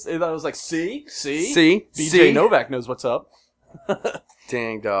book is... And I was like, see? BJ Novak knows what's up.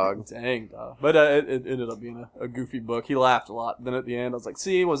 Dang dog. But it ended up being a goofy book. He laughed a lot. Then at the end, I was like,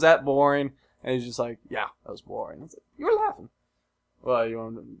 see, was that boring? And he's just like, yeah, that was boring. I was like, you were laughing. Well, you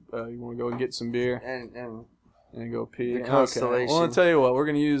want to go and get some beer and go pee. The constellation. Okay. Well, I'll tell you what. We're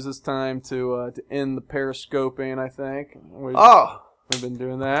going to use this time to end the periscoping, I think. We've been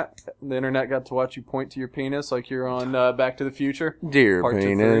doing that. The internet got to watch you point to your penis like you're on Back to the Future. Dear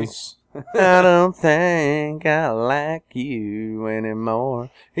penis. I don't think I like you anymore.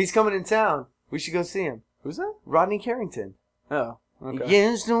 He's coming in town. We should go see him. Who's that? Rodney Carrington. Oh, okay. You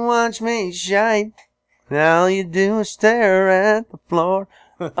used to watch me shine. All you do is stare at the floor.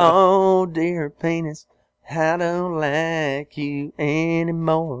 Oh, dear penis, I don't like you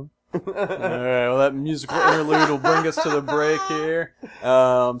anymore. All right, well, that musical interlude will bring us to the break here.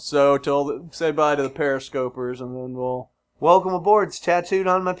 So say bye to the Periscopers, and then we'll... Welcome aboard. It's tattooed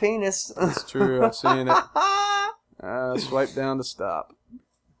on my penis. That's true. I've seen it. Swipe down to stop.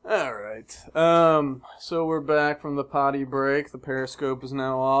 All right. So we're back from the potty break. The Periscope is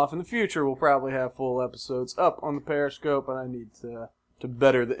now off. In the future, we'll probably have full episodes up on the Periscope, but I need to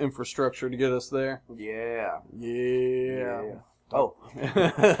better the infrastructure to get us there. Yeah. Oh.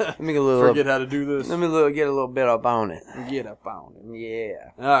 Let me get a little... Forget how to do this. Let me get a little bit up on it. Get up on it.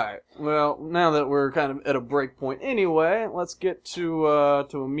 Yeah. All right. Well, now that we're kind of at a break point anyway, let's get to a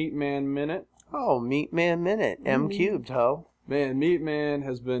Meat Man Minute. Oh, Meat Man Minute. M cubed, ho. Man, Meat Man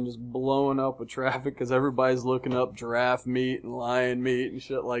has been just blowing up with traffic because everybody's looking up giraffe meat and lion meat and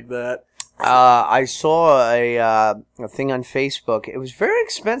shit like that. I saw a thing on Facebook. It was very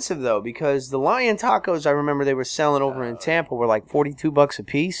expensive, though, because the lion tacos, I remember they were selling over in Tampa, were like $42 a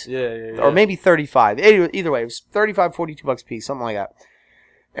piece. Yeah. Or maybe 35. Either way, it was $35, $42 a piece, something like that.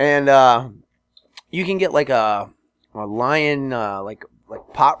 And you can get like a lion, like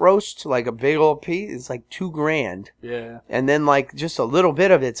pot roast, like a big old piece. It's like $2,000. Yeah. And then like just a little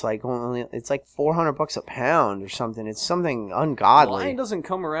bit of it's like $400 a pound or something. It's something ungodly. Lion doesn't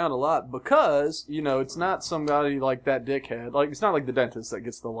come around a lot because, it's not somebody like that dickhead. Like, it's not like the dentist that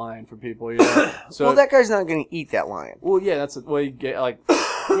gets the lion for people, So, well, that guy's not going to eat that lion. Well, yeah, that's what you get. Like,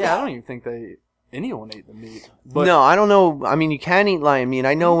 yeah, I don't even think anyone ate the meat. But no, I don't know. I mean, you can eat lion meat.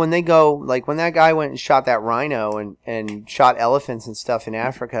 I know when they go, like when that guy went and shot that rhino and shot elephants and stuff in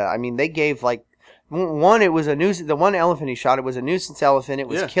Africa, I mean, they gave like, one, it was a nuisance. The one elephant he shot, it was a nuisance elephant. It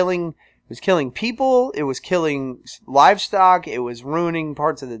was killing people. It was killing livestock. It was ruining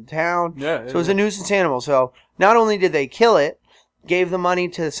parts of the town. Yeah. So it was a nuisance animal. So not only did they kill it, gave the money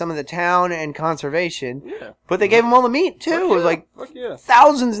to some of the town and conservation, but they gave him all the meat too. It was like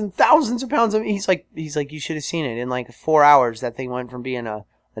thousands and thousands of pounds of meat. He's like, you should have seen it. In like 4 hours, that thing went from being a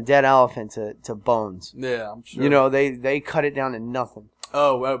dead elephant to bones. Yeah, I'm sure. They cut it down to nothing.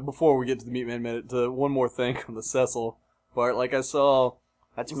 Oh, before we get to the Meat Man Minute, one more thing on the Cecil part. Like, I saw...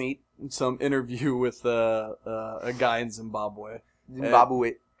 That's meat. Some interview with a guy in Zimbabwe.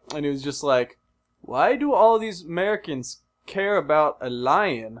 And he was just like, why do all these Americans care about a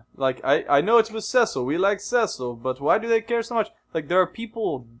lion? Like, I know it's with Cecil. We like Cecil. But why do they care so much? Like, there are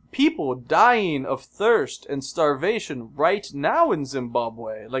people dying of thirst and starvation right now in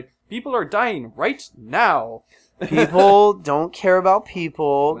Zimbabwe. Like, people are dying right now. People don't care about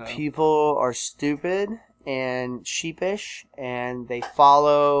people. No. People are stupid and sheepish, and they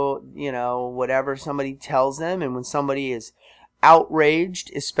follow, whatever somebody tells them. And when somebody is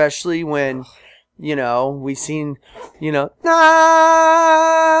outraged, especially when, we've seen, I mean,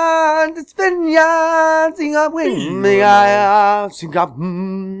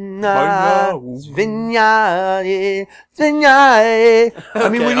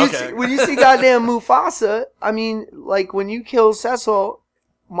 when you see goddamn Mufasa, I mean, like when you kill Cecil,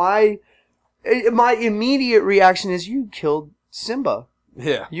 my immediate reaction is you killed Simba.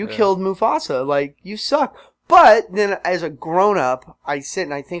 Yeah. You killed Mufasa. Like, you suck. But then as a grown-up, I sit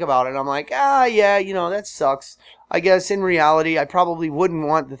and I think about it. I'm like, that sucks. I guess in reality, I probably wouldn't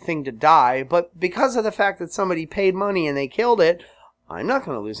want the thing to die. But because of the fact that somebody paid money and they killed it, I'm not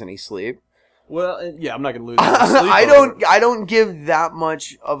going to lose any sleep. Well, yeah, I'm not going to lose any sleep. I don't give that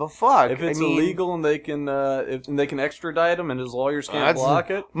much of a fuck. If it's illegal and they can extradite him and his lawyers can't block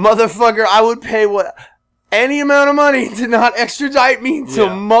it, motherfucker, I would pay any amount of money to not extradite me to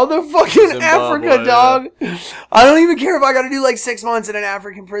motherfucking Africa, dog. I don't even care if I got to do like 6 months in an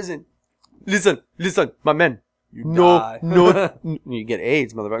African prison. Listen, my man. Die. No, you get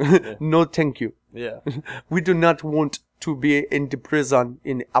AIDS, motherfucker. Yeah. No, thank you. Yeah. We do not want to be in the prison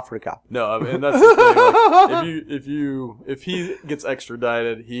in Africa. No, I mean, that's the thing. Like, if he gets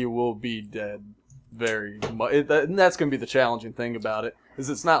extradited, he will be dead very much. And that's going to be the challenging thing about it, is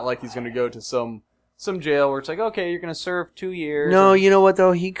it's not like he's going to go to some jail where it's like, okay, you're going to serve 2 years. No, you know what,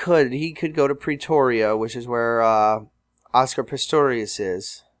 though? He could go to Pretoria, which is where Oscar Pistorius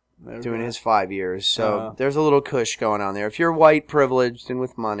is. Doing his 5 years. So there's a little cush going on there. If you're white, privileged, and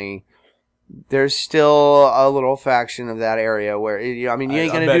with money, there's still a little faction of that area where, you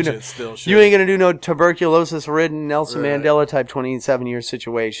ain't gonna do no tuberculosis-ridden Nelson Mandela type 27-year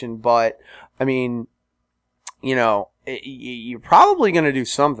situation. But I mean, you're probably going to do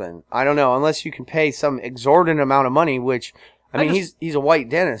something. I don't know, unless you can pay some exorbitant amount of money, which, I mean, he's a white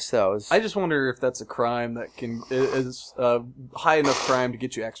dentist, though. I just wonder if that's a crime that is high enough crime to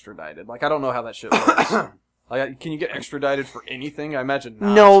get you extradited. Like, I don't know how that shit works. Like, can you get extradited for anything? I imagine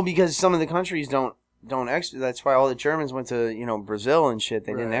not. No, because some of the countries don't extradite. That's why all the Germans went to, Brazil and shit.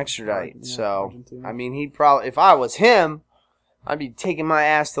 They didn't extradite. Yeah, so, Argentina. I mean, he'd probably, if I was him, I'd be taking my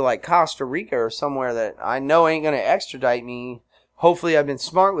ass to, like, Costa Rica or somewhere that I know ain't going to extradite me. Hopefully I've been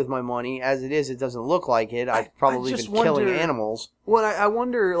smart with my money. As it is, it doesn't look like it. I've probably been killing animals. Well, I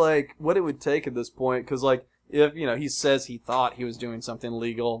wonder, like, what it would take at this point. Because, like, if, he says he thought he was doing something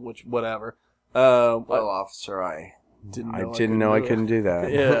legal, which, whatever. Well, officer, I didn't know I couldn't do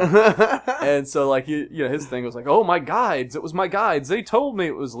that. Yeah. And so, like, his thing was like, oh, my guides. It was my guides. They told me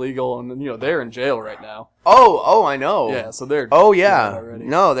it was legal. And then, they're in jail right now. Oh, I know. Yeah, so they're... Oh, yeah.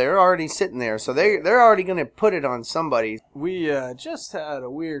 No, they're already sitting there. So they're already going to put it on somebody. We just had a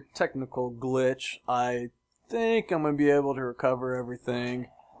weird technical glitch. I think I'm going to be able to recover everything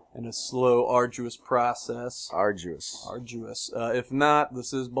in a slow, arduous process. Arduous. If not,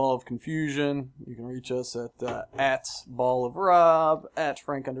 this is Ball of Confusion. You can reach us at @BallofRob,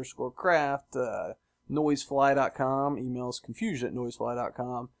 @Frank_Craft, noisefly.com. Email us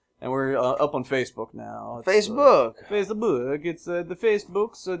confusion@noisefly.com. And we're up on Facebook now. Facebook. It's the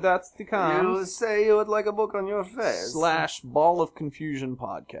Facebook, so that's the com. You say you would like a book on your face. / Ball of Confusion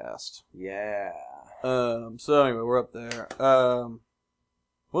podcast. Yeah. So anyway, we're up there.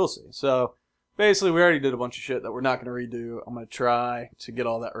 We'll see. So basically, we already did a bunch of shit that we're not going to redo. I'm going to try to get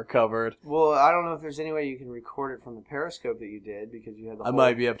all that recovered. Well, I don't know if there's any way you can record it from the Periscope that you did because you had the I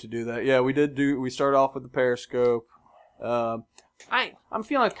might be able to do that. Yeah, we started off with the Periscope. I'm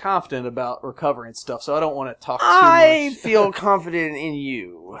feeling confident about recovering stuff, so I don't want to talk too much. I feel confident in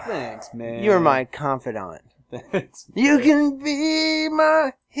you. Thanks, man. You're my confidant. Thanks. You can be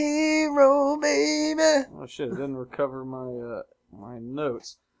my hero, baby. Oh shit! I didn't recover my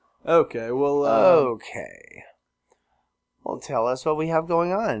notes. Okay, well. Okay. Well, tell us what we have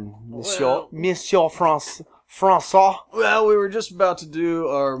going on, Monsieur François. Well, we were just about to do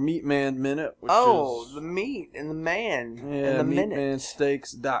our Meat Man Minute. Which is, the meat and the man. Yeah, and the minute.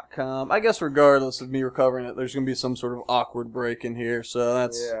 meatmansteaks.com. I guess regardless of me recovering it, there's going to be some sort of awkward break in here. So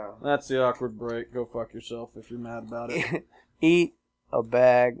that's the awkward break. Go fuck yourself if you're mad about it. Eat a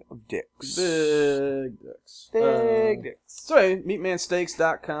bag of dicks. Big dicks. Big dicks. So anyway,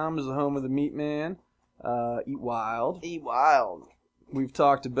 meatmansteaks.com is the home of the Meat Man. Eat wild. Eat wild. We've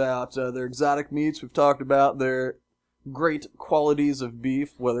talked about their exotic meats. We've talked about their great qualities of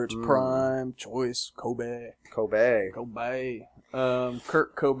beef, whether it's prime, choice, Kobe. Kobe.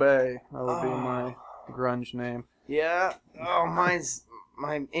 Kurt Kobe. That would be my grunge name. Yeah. Oh,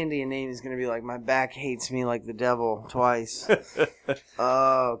 my Indian name is going to be like, my back hates me like the devil twice.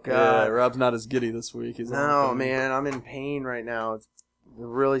 Oh, God. Yeah, Rob's not as giddy this week. No, man, I'm in pain right now. It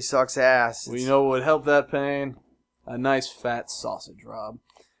really sucks ass. Well, you know what would help that pain? A nice fat sausage, Rob.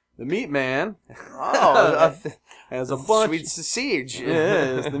 The Meat Man has a bunch. Sweet sausage.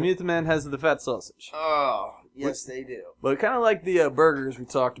 Yes, the Meat Man has the fat sausage. Oh, yes, they do. But kind of like the burgers we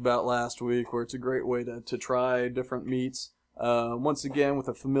talked about last week, where it's a great way to try different meats. Once again, with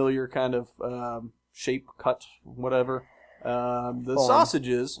a familiar kind of shape, cut, whatever. The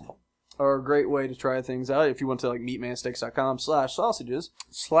sausages are a great way to try things out. If you went to like meatmansteaks.com/sausages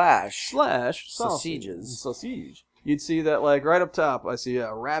 /sausages. You'd see that, like, right up top, I see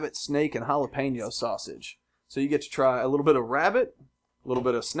a rabbit, snake, and jalapeno sausage. So you get to try a little bit of rabbit, a little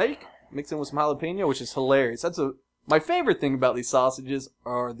bit of snake, mixed in with some jalapeno, which is hilarious. My favorite thing about these sausages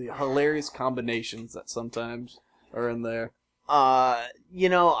are the hilarious combinations that sometimes are in there. I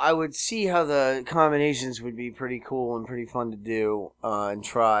would see how the combinations would be pretty cool and pretty fun to do and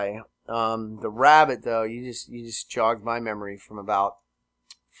try. The rabbit, though, you just jogged my memory from about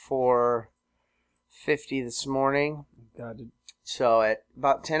 4:50 this morning. God. So at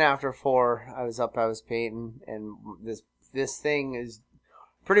about 10 after 4, I was painting, and this thing is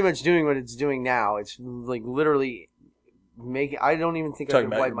pretty much doing what it's doing now. It's like literally I don't even think I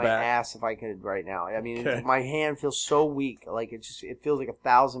could wipe my ass if I could right now. I mean, my hand feels so weak. Like it feels like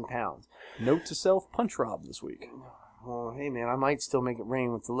 1,000 pounds. Note to self: punch Rob this week. Well, hey man, I might still make it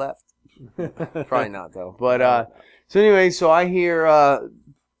rain with the left. Probably not though. But so anyway, so I hear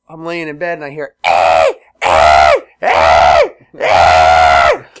I'm laying in bed and I hear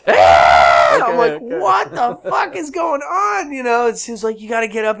I'm like, what the fuck is going on? It seems like you got to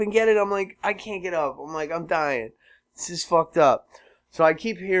get up and get it. I'm like, I can't get up. I'm like, I'm dying. This is fucked up. So I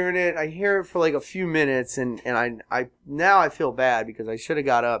keep hearing it. I hear it for like a few minutes, and I now I feel bad because I should have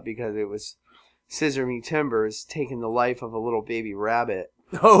got up because it was Scissor Me Timbers taking the life of a little baby rabbit.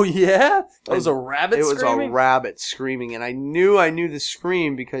 Oh, yeah? It was a rabbit screaming? It was a rabbit screaming, and I knew the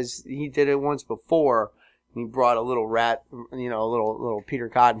scream because he did it once before. And he brought a little rat, a little Peter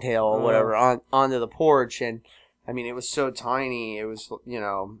Cottontail or whatever onto the porch, and I mean, it was so tiny. It was,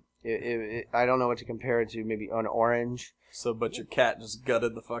 I don't know what to compare it to. Maybe an orange. So, but your cat just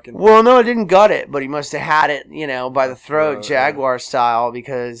gutted the fucking... Well, no, it didn't gut it, but he must have had it, by the throat, Jaguar style,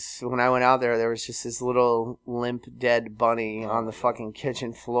 because when I went out there was just this little limp, dead bunny on the fucking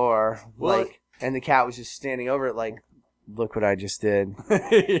kitchen floor. And the cat was just standing over it like, look what I just did.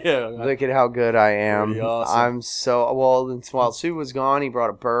 Yeah. Look at how good I am. Pretty awesome. I'm so... Well, while Sue was gone, he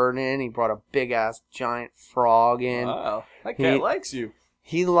brought a bird in. He brought a big-ass giant frog in. Wow. That cat likes you.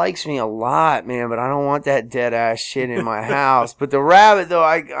 He likes me a lot, man, but I don't want that dead-ass shit in my house. But the rabbit, though,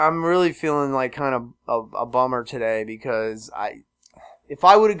 I'm really feeling like kind of a bummer today because if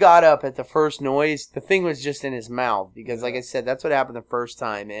I would have got up at the first noise, the thing was just in his mouth because, like I said, that's what happened the first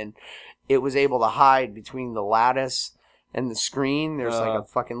time, and it was able to hide between the lattice and the screen. There's like a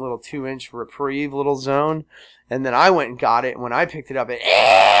fucking little 2-inch reprieve little zone, and then I went and got it, and when I picked it up, and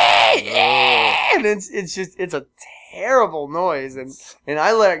it's a terrible noise, and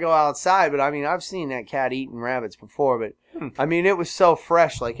I let it go outside, but I mean, I've seen that cat eating rabbits before, but I mean, it was so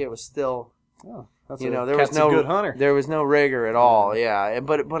fresh, like it was still, there was no good hunter. There was no rigor at all,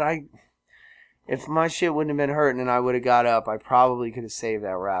 but if my shit wouldn't have been hurting and I would have got up, I probably could have saved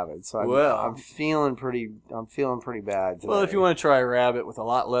that rabbit. So I'm feeling pretty bad today. Well, if you want to try a rabbit with a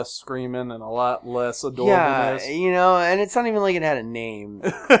lot less screaming and a lot less adorableness. Yeah, and it's not even like it had a name.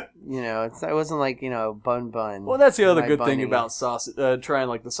 It wasn't like, Bun. Well, that's the other good thing about sausage. Trying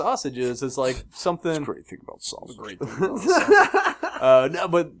like the sausages is like something. That's a great thing about sausage. No,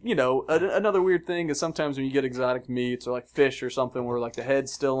 but another weird thing is sometimes when you get exotic meats or like fish or something where like the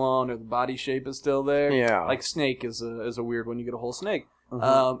head's still on or the body shape is still there. Yeah. Like snake is a weird one. You get a whole snake.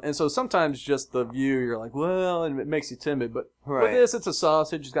 Mm-hmm. And so sometimes just the view, you're like, well, and it makes you timid. But with this, it's a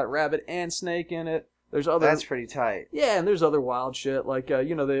sausage. It's got rabbit and snake in it. There's other. That's pretty tight. Yeah, and there's other wild shit like they'll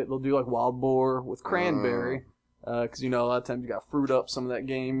do like wild boar with cranberry, because a lot of times you got fruit up some of that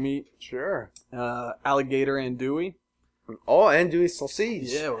game meat. Sure. Alligator andouille. Oh, andouille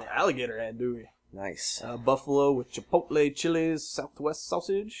sausage. Yeah, well, alligator andouille. Nice. Buffalo with chipotle chilies, Southwest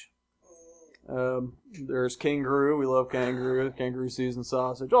sausage. There's kangaroo. We love kangaroo. Kangaroo seasoned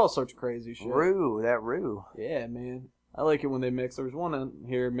sausage. All sorts of crazy shit. Roux. Yeah, man. I like it when they mix. There's one in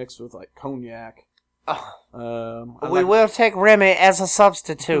here mixed with like cognac. We will take Remy as a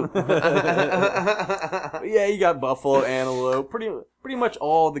substitute. Yeah, you got buffalo, antelope. Pretty much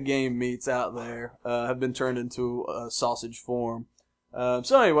all the game meats out there have been turned into sausage form.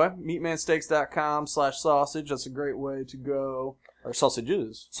 So anyway, meatmansteaks.com/sausage. That's a great way to go. Or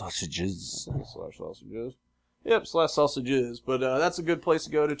sausages. Sausages. /sausages. Yep, /sausages. But that's a good place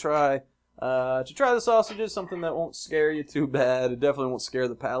to go to try the sausages. Something that won't scare you too bad. It definitely won't scare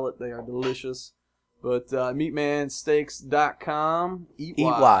the palate. They are delicious. But meatmansteaks.com. Eat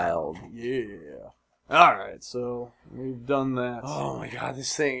wild. Yeah. All right, so we've done that. Oh my god,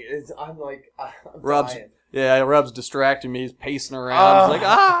 this thing is. I'm Rob's dying. Yeah, Rob's distracting me. He's pacing around. He's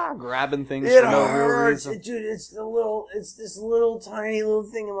like, grabbing things for no real reason. Dude, it's this little tiny little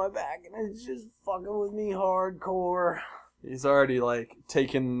thing in my back, and it's just fucking with me hardcore. He's already like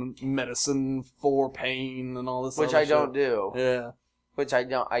taking medicine for pain and all this. Which I don't do. Yeah. Which I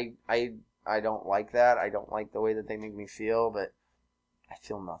don't. I don't like that. I don't like the way that they make me feel, but I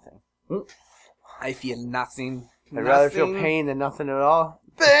feel nothing. I feel nothing. I'd rather feel pain than nothing at all.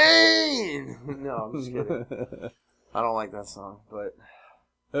 Pain! No, I'm just kidding. I don't like that song, but...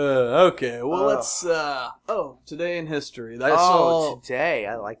 Okay, well, let's... today in history. Today.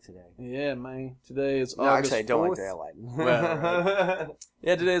 I like today. Yeah, man. Today is no, August 4th. Actually, I don't like today. I like right.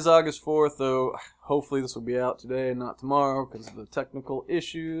 Yeah, today is August 4th, though hopefully this will be out today and not tomorrow because of the technical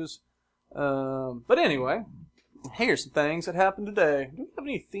issues. But anyway, here's some things that happened today. Do we have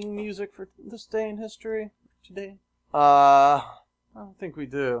any theme music for this day in history today? I don't think we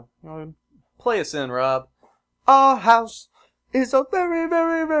do. Play us in, Rob. Our house is a very,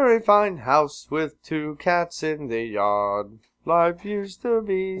 very, very fine house with 2 cats in the yard. Life used to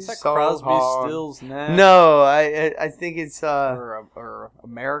be is that so Crosby, hard. Stills, Nash? No, I think it's or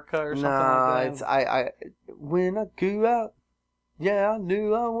America or something like that. It's when I grew up. Yeah, I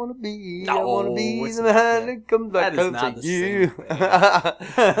knew I want to be. No, I want to be the man that comes back home to you.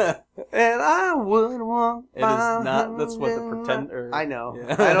 And I would want. It is not. That's what the pretender. I know.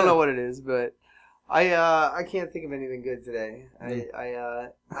 Yeah. I don't know what it is, but I can't think of anything good today. I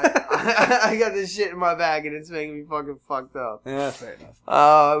got this shit in my bag and it's making me fucking fucked up. Yeah, fair enough.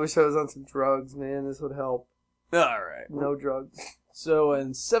 I wish I was on some drugs, man. This would help. All right. No drugs. So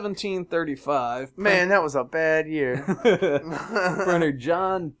in 1735... Man, that was a bad year. Printer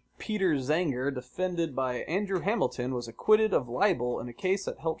John Peter Zenger, defended by Andrew Hamilton, was acquitted of libel in a case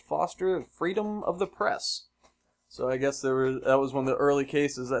that helped foster freedom of the press. So I guess that was one of the early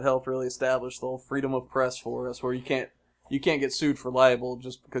cases that helped really establish the whole freedom of press for us, where you can't get sued for libel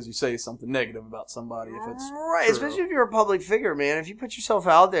just because you say something negative about somebody if it's right, true. Especially if you're a public figure, man. If you put yourself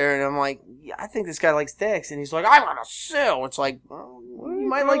out there and I'm like, yeah, I think this guy likes dicks, and he's like, I want to sue. It's like, well, you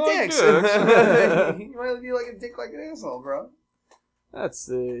might like dicks. You might be like a dick like an asshole, bro. Let's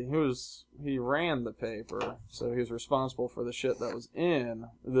see. He ran the paper, so he was responsible for the shit that was in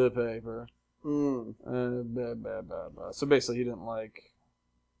the paper. So basically, he didn't like.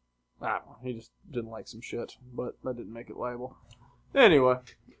 I don't know. He just didn't like some shit, but that didn't make it libel. Anyway,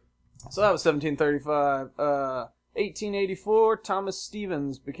 so that was 1735. 1884, Thomas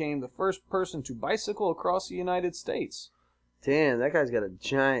Stevens became the first person to bicycle across the United States. Damn, that guy's got a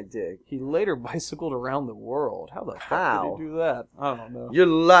giant dick. He later bicycled around the world. How the fuck did he do that? I don't know. You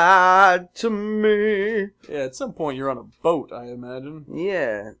lied to me. Yeah, at some point you're on a boat, I imagine.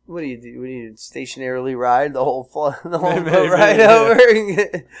 Yeah. What do you do? What do you stationarily ride the whole boat Maybe, ride yeah. over?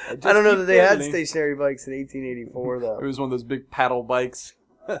 I don't know that they had pivoting. stationary bikes in 1884, though. It was one of those big paddle bikes.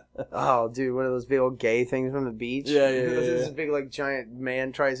 Oh, dude, one of those big old gay things from the beach. Yeah. Those big, like, giant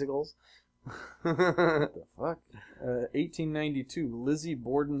man tricycles. What the fuck? 1892, Lizzie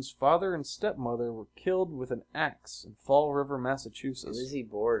Borden's father and stepmother were killed with an axe in Fall River, Massachusetts. Lizzie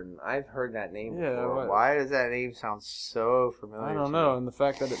Borden. I've heard that name Yeah, before. right. Why does that name sound so familiar? I don't know, and the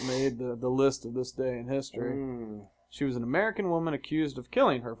fact that it made the list of this day in history. She was an American woman accused of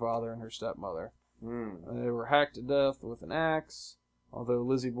killing her father and her stepmother. They were hacked to death with an axe. Although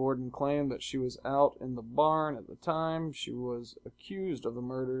Lizzie Borden claimed that she was out in the barn at the time, she was accused of the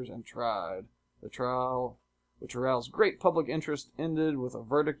murders and tried. The trial, which aroused great public interest, ended with a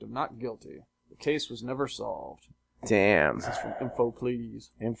verdict of not guilty. The case was never solved. Damn. This is from Info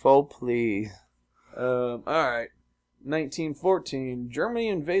Please. Info, please. Alright. 1914, Germany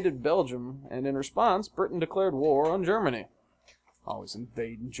invaded Belgium, and in response, Britain declared war on Germany. Always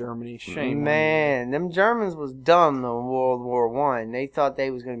invading Germany. Shame Man, them Germans was dumb though in World War One. They thought they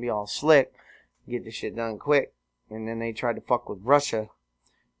was going to be all slick, get the shit done quick, and then they tried to fuck with Russia,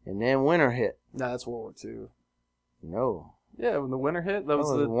 and then winter hit. Nah, that's World War II. No. Yeah, when the winter hit, that was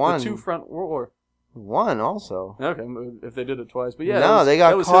the two-front war. One also. Okay, if they did it twice, but yeah. No, they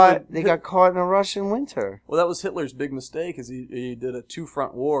got caught. They got caught in a Russian winter. Well, that was Hitler's big mistake, is he did a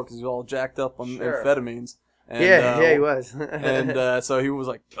two-front war because he was all jacked up on amphetamines. And, yeah, he was. And so he was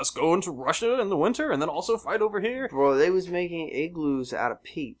like, let's go into Russia in the winter and then also fight over here. Bro, they was making igloos out of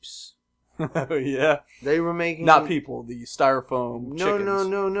peeps. Yeah. They were making... Not people, the styrofoam chickens.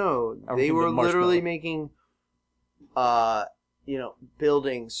 No. They were literally making,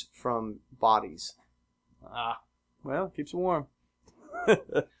 buildings from bodies. Well, keeps you warm.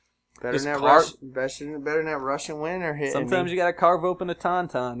 Better than that Russian winter hitting. Sometimes you gotta carve open a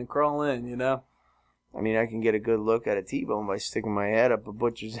tauntaun and crawl in, you know? I mean, I can get a good look at a T-bone by sticking my head up a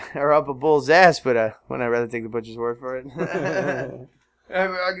bull's ass, but when I'd rather take the butcher's word for it.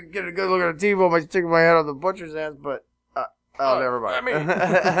 I can get a good look at a T-bone by sticking my head up the butcher's ass, but never mind.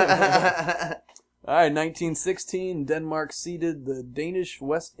 All right, 1916, Denmark ceded the Danish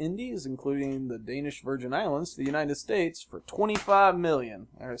West Indies, including the Danish Virgin Islands, to the United States for $25 million.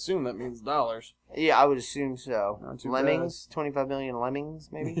 I assume that means dollars. Yeah, I would assume so. Lemmings? Bad. 25 million lemmings,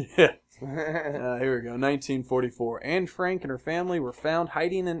 maybe? Yeah. Here we go. 1944. Anne Frank and her family were found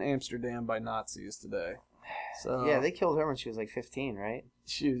hiding in Amsterdam by Nazis today. So yeah, they killed her when she was like 15, right?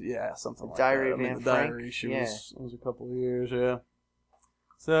 Something like Diary that. of Anne the Frank. Diary, she was a couple of years, yeah.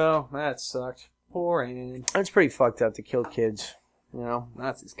 So that sucked. Poor Anne. That's pretty fucked up to kill kids, you know?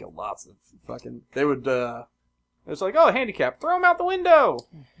 Nazis killed lots of fucking... They would, it's like, oh, handicap, throw him out the window!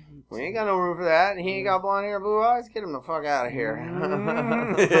 We ain't got no room for that. He ain't got blonde hair, blue eyes. Get him the fuck out of here.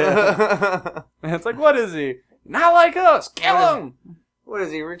 Yeah. It's like, what is he? Not like us. Kill him. What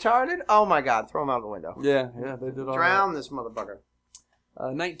is he, retarded? Oh my God, throw him out the window. Yeah, they did all Drown this motherfucker.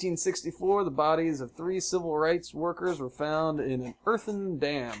 1964, the bodies of 3 civil rights workers were found in an earthen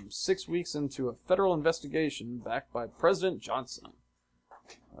dam 6 weeks into a federal investigation backed by President Johnson.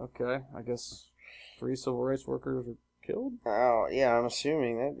 Okay, I guess 3 civil rights workers were killed? Oh, yeah, I'm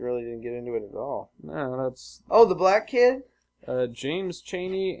assuming. That really didn't get into it at all. No, that's... Oh, the black kid? James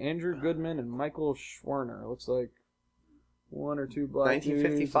Chaney, Andrew Goodman, and Michael Schwerner. Looks like one or two black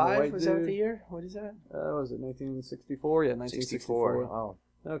 1955 was that dude. the year? What is that? Was it 1964? Yeah, 1964. Oh.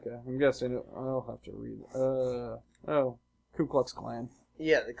 Okay, I'm guessing I'll have to read it. Ku Klux Klan.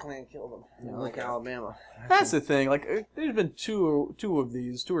 Yeah, the Klan killed him in Alabama. That's the thing. Like, there's been two of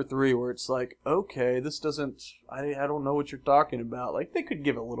these, 2 or 3, where it's like, okay, this doesn't. I don't know what you're talking about. Like, they could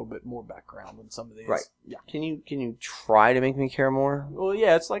give a little bit more background on some of these. Right. Yeah. Can you try to make me care more? Well,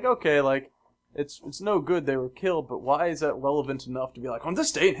 yeah. It's like, okay, like, it's no good they were killed, but why is that relevant enough to be like, on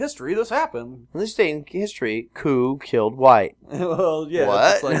this day in history, this happened? On this day in history, Ku killed White. Well, yeah.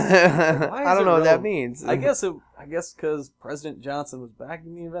 What? It's like, I don't know what that means. I guess because President Johnson was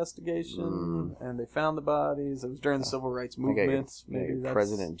backing the investigation, and they found the bodies. It was during the Civil Rights Movement. Maybe that's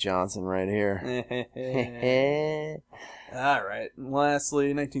President Johnson right here. All right. And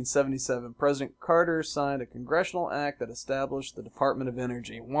lastly, 1977, President Carter signed a congressional act that established the Department of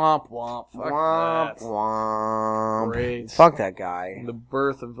Energy. Womp womp. Fuck that. Womp. Great. Fuck that guy. The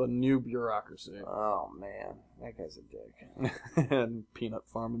birth of a new bureaucracy. Oh man, that guy's a dick. And peanut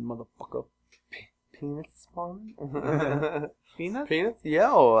farming motherfucker. Peanuts farming? Peanuts? Peanuts?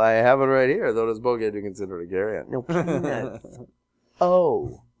 Yo, I have it right here. Though this book had to consider to carry it. No peanuts.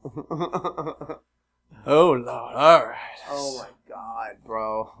 Oh. Oh, Lord. All right. Oh, my God,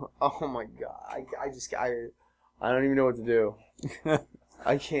 bro. Oh, my God. I don't even know what to do.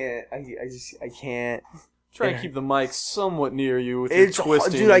 I can't. I can't. Try to keep the mic somewhat near you with your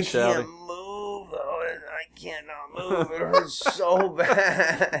twisting dude, and shouting. I can't move. I cannot move. It hurts so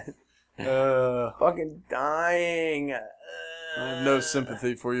bad. Fucking dying. I have no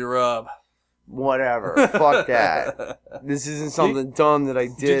sympathy for you, Rob. Whatever. Fuck that. This isn't something dumb that I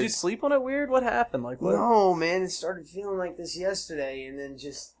did. Did you sleep on it weird? What happened? Like what? No, man. It started feeling like this yesterday, and then she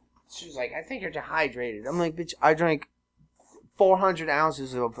was like, I think you're dehydrated. I'm like, bitch, I drank 400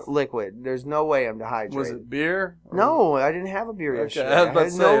 ounces of liquid. There's no way I'm dehydrated. Was it beer? No, I didn't have a beer yesterday. I was about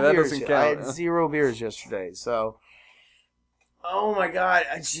to say, that beers. doesn't count. I had 0 beers yesterday, so. Oh my God.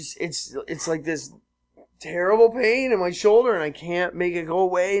 It's like this terrible pain in my shoulder, and I can't make it go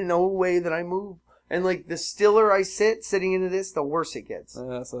away. No way that I move. And like the stiller I sitting into this, the worse it gets. So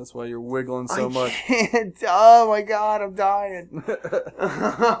that's why you're wiggling so much. Can't. Oh my God, I'm dying.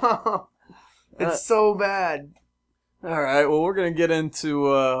 It's so bad. All right, well, we're going to get into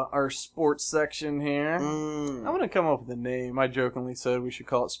our sports section here. I'm going to come up with a name. I jokingly said we should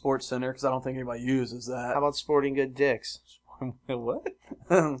call it Sports Center because I don't think anybody uses that. How about Sporting Good Dicks? What?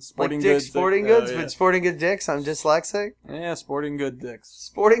 Sporting Goods, but Sporting Good Dicks. I'm dyslexic. Yeah, Sporting Good Dicks.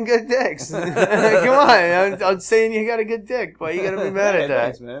 Sporting Good Dicks. Come on, I'm saying you got a good dick. Why you gotta be mad at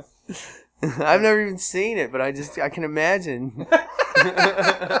that? Thanks, man. I've never even seen it, but I can imagine.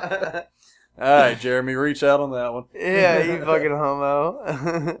 All right, Jeremy, reach out on that one. Yeah, you fucking homo.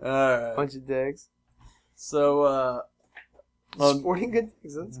 All right, bunch of dicks. So, Sporting Good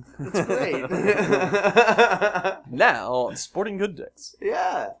Dicks. That's great. Now on Sporting Good Dicks.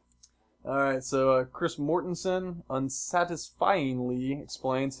 Yeah. All right, so Chris Mortensen unsatisfyingly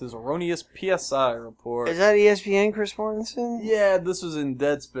explains his erroneous PSI report. Is that ESPN, Chris Mortensen? Yeah, this was in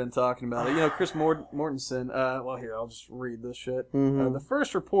Deadspin talking about it. You know, Chris Mortensen, well, here, I'll just read this shit. Mm-hmm. The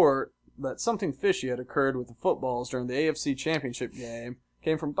first report that something fishy had occurred with the footballs during the AFC Championship game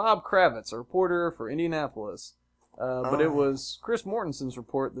came from Bob Kravitz, a reporter for Indianapolis. But it was Chris Mortensen's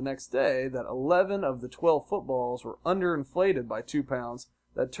report the next day that 11 of the 12 footballs were underinflated by 2 pounds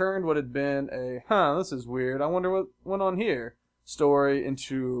that turned what had been this is weird, I wonder what went on here story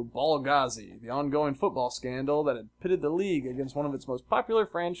into Ballagazi, the ongoing football scandal that had pitted the league against one of its most popular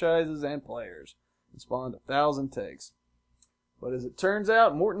franchises and players and spawned 1,000 takes. But as it turns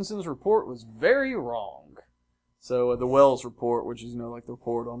out, Mortensen's report was very wrong. So the Wells report, which is, like the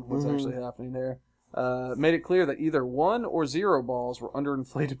report on what's actually happening there, made it clear that either 1 or 0 balls were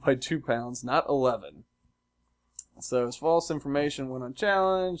underinflated by 2 pounds, not 11. So his false information went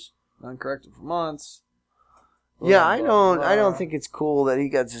unchallenged, uncorrected for months. Yeah, I don't think it's cool that he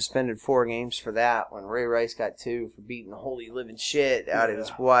got suspended 4 games for that when Ray Rice got 2 for beating the holy living shit out of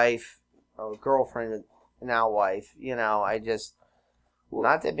his wife, or girlfriend, now wife.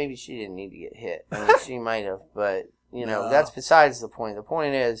 Not that maybe she didn't need to get hit. I mean, she might have, but that's besides the point. The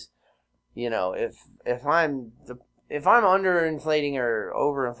point is, if I'm underinflating or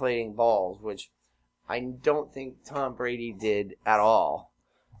overinflating balls, which I don't think Tom Brady did at all.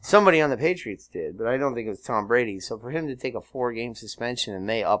 Somebody on the Patriots did, but I don't think it was Tom Brady. So for him to take a 4-game suspension and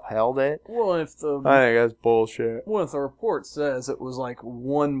they upheld it, I think that's bullshit. Well, if the report says it was like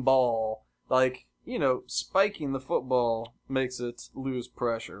 1 ball, like spiking the football makes it lose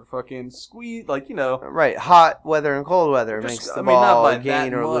pressure. Fucking squeeze, Right, hot weather and cold weather makes the ball not by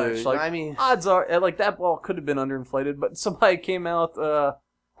gain that or much. lose. Odds are, that ball could have been underinflated, but somebody came out,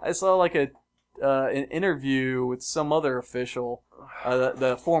 I saw, an interview with some other official,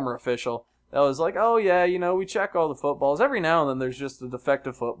 the former official, that was like, oh yeah, we check all the footballs. Every now and then there's just a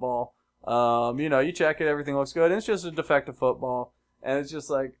defective football. You check it, everything looks good, and it's just a defective football. And it's just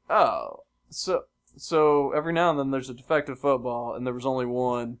like, oh, so every now and then there's a defective football, and there was only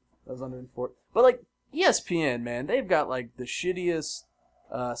one that was underinflated. But ESPN, man, they've got the shittiest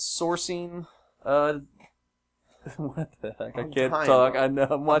sourcing. What the heck? I can't talk. I know.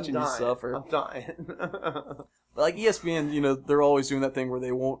 I'm watching you suffer. I'm dying. But ESPN, they're always doing that thing where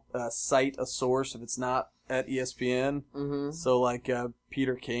they won't cite a source if it's not at ESPN. Mm-hmm. So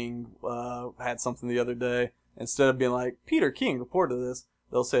Peter King had something the other day. Instead of being like, Peter King reported this,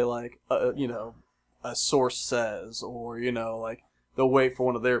 they'll say a source says, or they'll wait for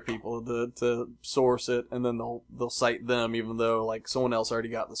one of their people to source it, and then they'll cite them, even though someone else already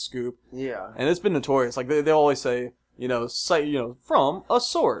got the scoop. Yeah. And it's been notorious. They always say, cite from a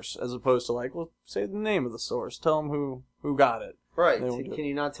source, as opposed to say the name of the source, tell them who got it. Right. Can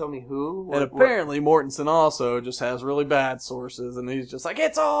you not tell me who? And apparently Mortensen also just has really bad sources, and he's just like,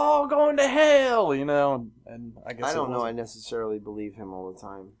 it's all going to hell, and I guess I don't know. I necessarily believe him all the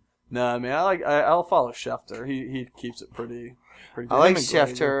time. No, I mean, I'll follow Schefter. He keeps it pretty I like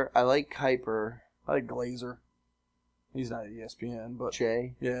Schefter. I like Kuiper. I like Glazer. He's not at ESPN, but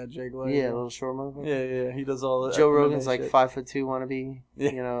Jay. Yeah, Jay Glazer. Yeah, a little short motherfucker. Yeah. He does all that. Joe Rogan's 5'2" wannabe.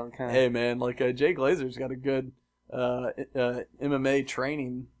 Yeah. Kind of. Hey man, Jay Glazer's got a good MMA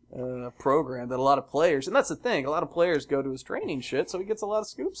training program that a lot of players, and that's the thing, a lot of players go to his training shit, so he gets a lot of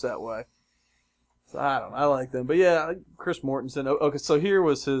scoops that way. So I don't know, I like them. But yeah, Chris Mortensen. Okay, so here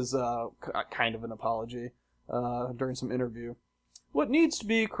was his kind of an apology during some interview. What needs to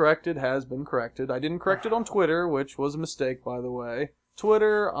be corrected has been corrected. I didn't correct it on Twitter, which was a mistake, by the way.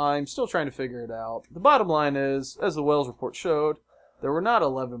 Twitter, I'm still trying to figure it out. The bottom line is, as the Wells report showed, there were not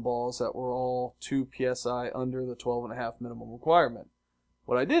 11 balls that were all 2 PSI under the 12.5 minimum requirement.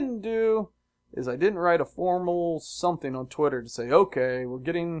 What I didn't do is I didn't write a formal something on Twitter to say, okay, we're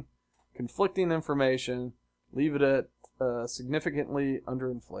getting conflicting information, leave it at significantly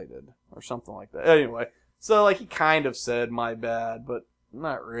underinflated, or something like that. Anyway, so he kind of said my bad, but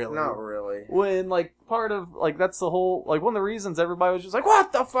not really. Not really. When part of that's the whole one of the reasons everybody was just like,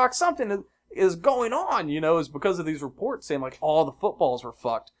 what the fuck, something is going on, is because of these reports saying all the footballs were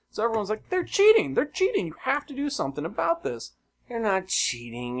fucked. So everyone's like, they're cheating, you have to do something about this. You're not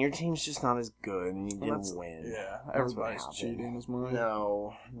cheating. Your team's just not as good, and you didn't win. Yeah, everybody's cheating is mine.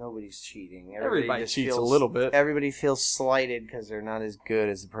 No, nobody's cheating. Everybody cheats a little bit. Everybody feels slighted because they're not as good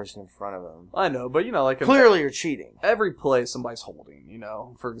as the person in front of them. I know, but clearly you're cheating. Every play somebody's holding,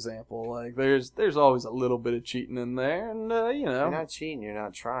 for example, there's always a little bit of cheating in there, and You're not cheating. You're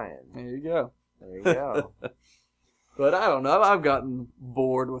not trying. There you go. There you go. But I don't know. I've gotten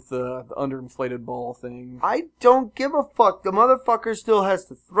bored with the underinflated ball thing. I don't give a fuck. The motherfucker still has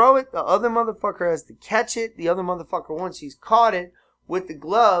to throw it. The other motherfucker has to catch it. The other motherfucker, once he's caught it with the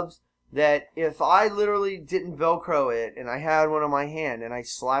gloves, that if I literally didn't Velcro it and I had one on my hand and I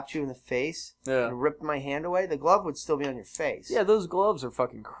slapped you in the face and ripped my hand away, the glove would still be on your face. Yeah, those gloves are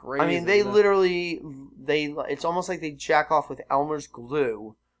fucking crazy. I mean, they literally, it's almost like they jack off with Elmer's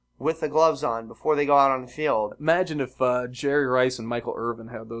glue with the gloves on before they go out on the field. Imagine if Jerry Rice and Michael Irvin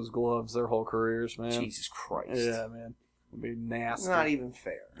had those gloves their whole careers, man. Jesus Christ. Yeah, man. It'd be nasty. It's not even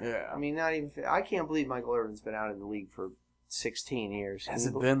fair. Yeah. I mean, not even fair. I can't believe Michael Irvin's been out of the league for 16 years. Has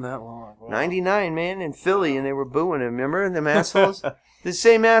it been that long? Wow. 99, man, in Philly, and they were booing him. Remember them assholes? The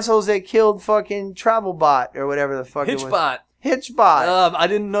same assholes that killed fucking TravelBot or whatever the fuck it was. Hitchbot. I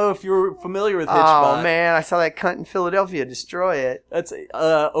didn't know if you were familiar with Hitchbot. Oh man, I saw that cunt in Philadelphia destroy it. That's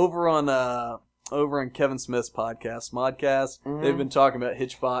over on Kevin Smith's podcast, Modcast. Mm-hmm. They've been talking about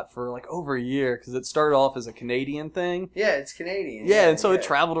Hitchbot for over a year because it started off as a Canadian thing. Yeah, it's Canadian. Yeah, and so it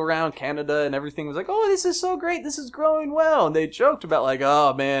traveled around Canada and everything was like, oh, this is so great, this is growing well. And they joked about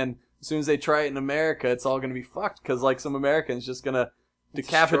oh man, as soon as they try it in America, it's all going to be fucked because some Americans just going to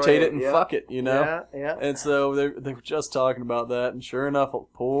decapitate it and fuck it, Yeah. And so they were just talking about that, and sure enough,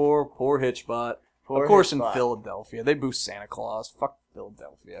 poor Hitchbot. Of course, in Philadelphia, they boost Santa Claus. Fuck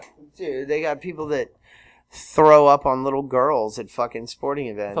Philadelphia, dude. They got people that throw up on little girls at fucking sporting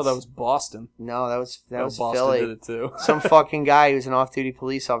events. I thought that was Boston. No, that was Boston Philly. Did it too. Some fucking guy who's an off-duty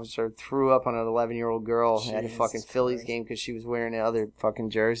police officer threw up on an 11-year-old girl at a fucking Phillies game because she was wearing the other fucking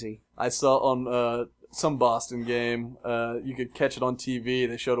jersey. I saw on some Boston game. You could catch it on TV.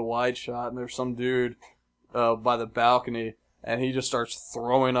 They showed a wide shot, and there's some dude by the balcony, and he just starts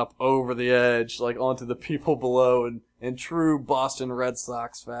throwing up over the edge, like onto the people below, in true Boston Red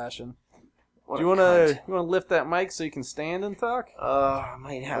Sox fashion. Do you want to lift that mic so you can stand and talk? I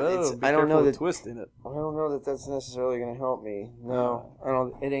might have. I don't know that twisting it. I don't know that that's necessarily going to help me. No, I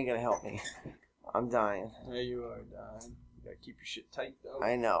don't. It ain't going to help me. I'm dying. Yeah, you are dying. You gotta keep your shit tight, though.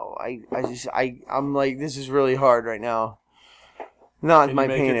 I know. I'm like, this is really hard right now. Not my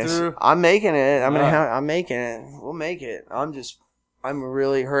penis. I'm making it. I'm making it. We'll make it. I'm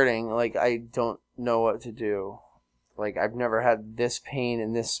really hurting. Like, I don't know what to do. Like, I've never had this pain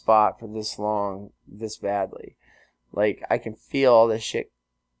in this spot for this long, this badly. Like, I can feel all this shit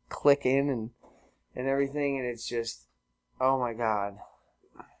clicking and everything, and it's just, oh my God.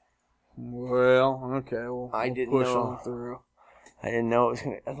 Well, okay, we'll push on through. I didn't know it was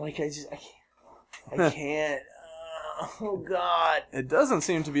going to, like, I can't. Oh, God. It doesn't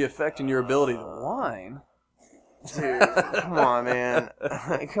seem to be affecting your ability to whine. Dude, come on, man.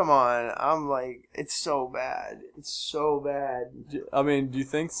 Come on. I'm like, it's so bad. It's so bad. I mean, do you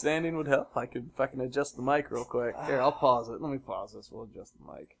think standing would help? If I can adjust the mic real quick. Here, I'll pause it. Let me pause this. We'll adjust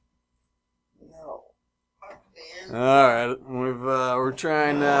the mic. No. Alright, we're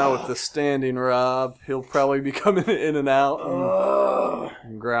trying now with the standing Rob. He'll probably be coming in and out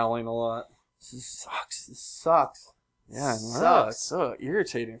and growling a lot. This sucks. Yeah, no, it's so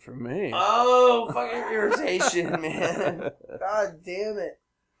irritating for me. Oh, fucking irritation, man. God damn it.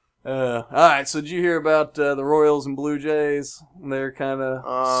 Alright, so did you hear about the Royals and Blue Jays? Their kind of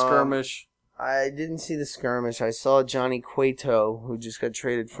skirmish? I didn't see the skirmish. I saw Johnny Cueto, who just got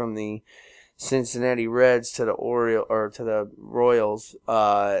traded from the Cincinnati Reds to the Royals.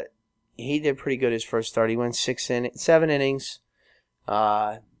 He did pretty good his first start. He went 7 innings,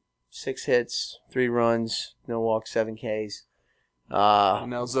 6 hits, 3 runs, no walks, 7 Ks.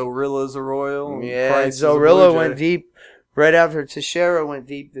 Now Zorilla's a Royal. Yeah, Zorilla went deep right after Teixeira went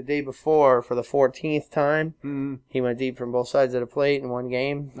deep the day before for the 14th time. Mm-hmm. He went deep from both sides of the plate in one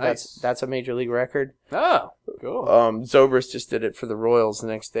game. Nice. That's a major league record. Oh, cool. Zobrist just did it for the Royals the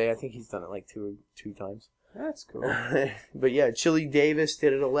next day. I think he's done it like two times. That's cool. But yeah, Chili Davis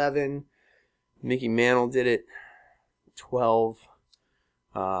did it 11. Mickey Mantle did it 12.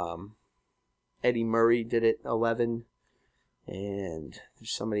 Eddie Murray did it 11. And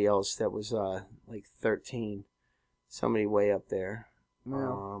there's somebody else that was like 13. Somebody way up there. Yeah.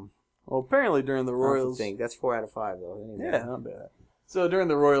 Well, apparently during the Royals... I think that's 4 out of 5, though. Yeah, not bad. So during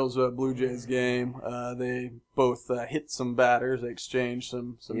the Royals Blue Jays game, they both hit some batters. They exchanged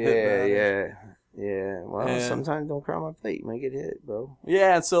some hit batters. Yeah. Well, sometimes don't cry on my plate. You might get hit, bro.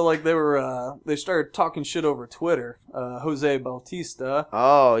 Yeah, and so like they started talking shit over Twitter. Jose Bautista.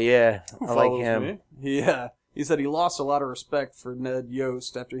 Oh yeah, I like him. He said he lost a lot of respect for Ned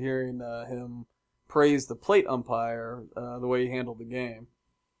Yost after hearing him praise the plate umpire the way he handled the game.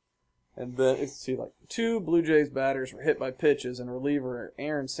 And then, let's see, like 2 Blue Jays batters were hit by pitches, and reliever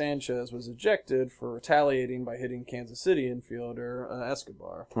Aaron Sanchez was ejected for retaliating by hitting Kansas City infielder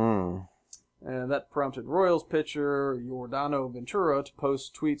Escobar. And that prompted Royals pitcher Yordano Ventura to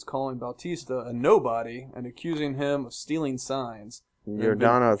post tweets calling Bautista a nobody and accusing him of stealing signs.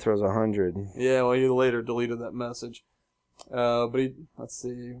 Yordano throws 100. Yeah, well, he later deleted that message. But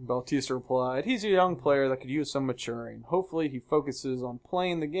Bautista replied, "He's a young player that could use some maturing. Hopefully he focuses on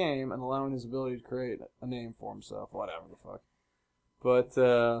playing the game and allowing his ability to create a name for himself." Whatever the fuck. But,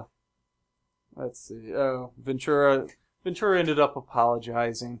 let's see. Oh, Ventura ended up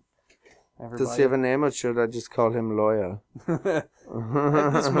apologizing. Does he have a name, or should I just call him Lawyer? At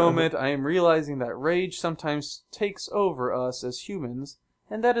this moment, I am realizing that rage sometimes takes over us as humans,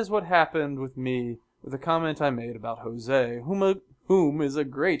 and that is what happened with me with a comment I made about Jose, whom is a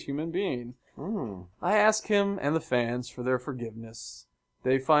great human being. I ask him and the fans for their forgiveness.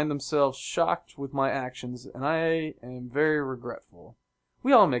 They find themselves shocked with my actions, and I am very regretful.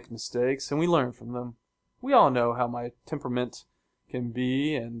 We all make mistakes, and we learn from them. We all know how my temperament can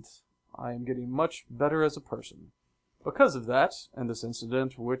be, and I am getting much better as a person. Because of that, and this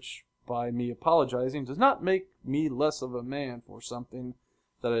incident, which by me apologizing does not make me less of a man for something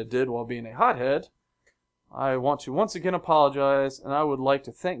that I did while being a hothead, I want to once again apologize, and I would like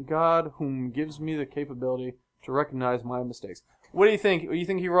to thank God, whom gives me the capability to recognize my mistakes. What do you think? You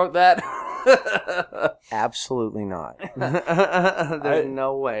think he wrote that? Absolutely not. There's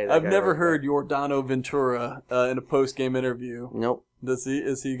no way. I've never heard Yordano Ventura in a post-game interview. Nope.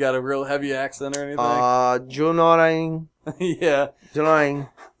 Is he got a real heavy accent or anything? Junoring. Yeah. Junoring.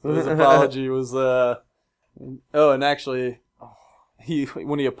 So his apology was, and actually,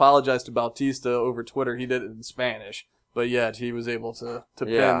 when he apologized to Bautista over Twitter, he did it in Spanish. But yet he was able to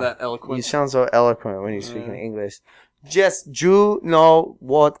pen that eloquent. You sound so eloquent when you speak in English. Just you know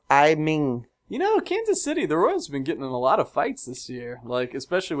what I mean. You know, Kansas City, the Royals have been getting in a lot of fights this year, like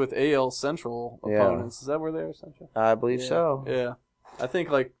especially with AL Central opponents. Is that where they are, Central? I believe so. Yeah, I think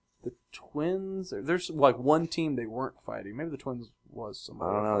like the Twins. There's like one team they weren't fighting. Maybe the Twins was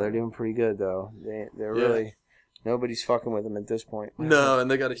somebody. I don't know. They're doing pretty good though. They're really nobody's fucking with them at this point. No, and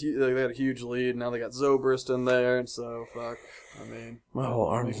they got a huge lead. Now they got Zobrist in there, and so fuck. I mean, my whole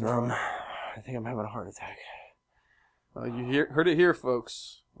arm's numb. I think I'm having a heart attack. You heard it here,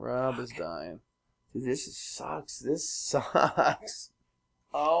 folks. Rob is dying. Dude, this sucks.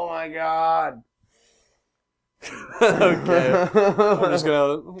 Oh my god. Okay. I'm just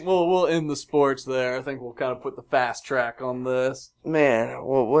we'll end the sports there. I think we'll kind of put the fast track on this. Man,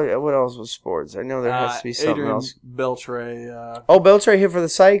 well, what else was sports? I know there has to be something Adrian else. Beltre. Beltre hit for the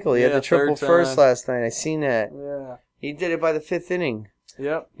cycle. He had the triple third first time. last night. I seen that. Yeah. He did it by the 5th inning.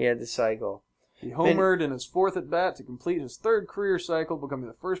 Yep. He had the cycle. He homered in his 4th at-bat to complete his 3rd career cycle, becoming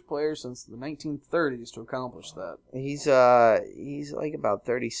the first player since the 1930s to accomplish that. He's like about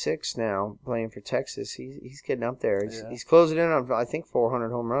 36 now, playing for Texas. He's getting up there. He's closing in on, I think,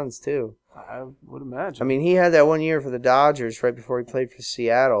 400 home runs, too. I would imagine. I mean, he had that one year for the Dodgers right before he played for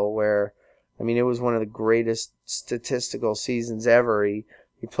Seattle where, I mean, it was one of the greatest statistical seasons ever. He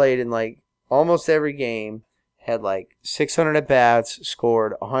played in, like, almost every game. Had like 600 at-bats,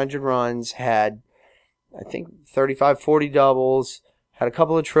 scored 100 runs, had, I think, 35, 40 doubles, had a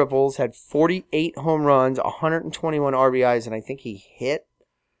couple of triples, had 48 home runs, 121 RBIs, and I think he hit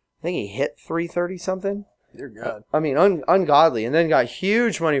 330-something. Dear God. I mean, ungodly. And then got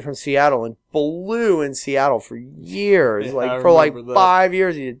huge money from Seattle and blew in Seattle for years. Yeah, for 5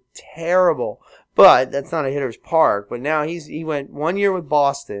 years, he did terrible. But that's not a hitter's park. But now he went 1 year with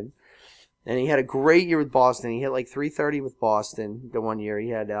Boston. And he had a great year with Boston. He hit like 330 with Boston the 1 year. He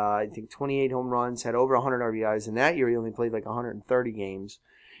had, I think, 28 home runs, had over 100 RBIs. And that year he only played like 130 games.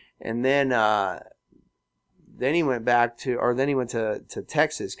 And then he went to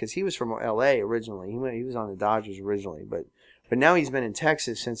Texas because he was from L.A. originally. He was on the Dodgers originally. But now he's been in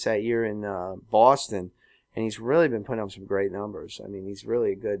Texas since that year in Boston. And he's really been putting up some great numbers. I mean, he's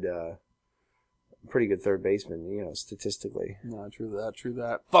really a good... pretty good third baseman, statistically. No, true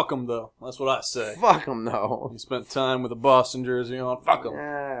that. Fuck him, though. That's what I say. Fuck him, though. He spent time with a Boston jersey on. Fuck him.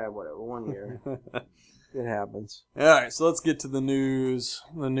 Whatever. 1 year. It happens. All right, so let's get to the news.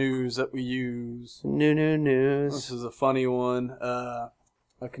 The news that we use. News. This is a funny one. A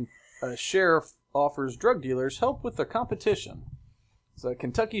sheriff offers drug dealers help with their competition. The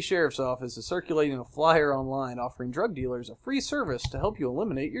Kentucky Sheriff's Office is circulating a flyer online offering drug dealers a free service to help you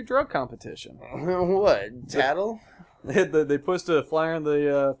eliminate your drug competition. What? Tattle? They posted a flyer on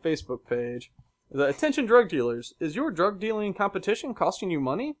the Facebook page. Attention drug dealers, is your drug dealing competition costing you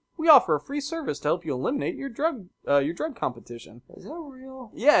money? We offer a free service to help you eliminate your drug competition. Is that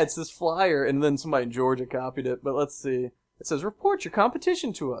real? Yeah, it's this flyer, and then somebody in Georgia copied it, but let's see. It says, report your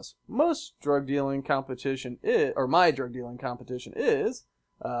competition to us. Most drug dealing competition my drug dealing competition is,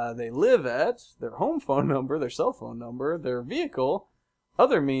 they live at, their home phone number, their cell phone number, their vehicle,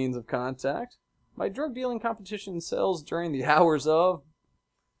 other means of contact. My drug dealing competition sells during the hours of,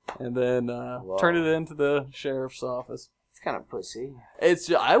 and then turn it into the sheriff's office. It's kind of pussy. It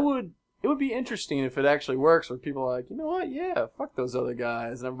would be interesting if it actually works, where people are like, you know what, yeah, fuck those other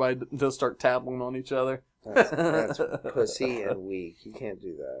guys, and everybody does start tattling on each other. That's pussy and weak. You can't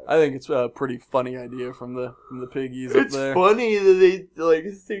do that. I think it's a pretty funny idea from the piggies up there. It's funny that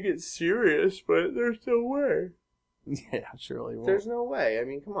they think it's serious, but there's no way. Yeah, surely won't. There's no way. I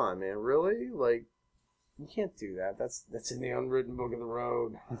mean, come on, man. Really? You can't do that. That's in the unwritten book of the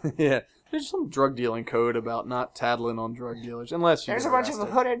road. Yeah, there's some drug dealing code about not tattling on drug dealers, unless you. There's a bunch of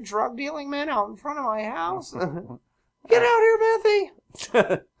hooded drug dealing men out in front of my house. Get out here, Methy.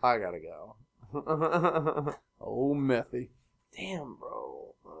 I gotta go. Oh, Methy. Damn,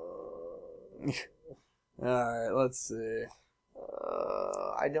 bro. Alright, let's see.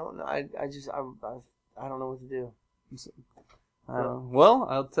 I don't know. I don't know what to do. Well,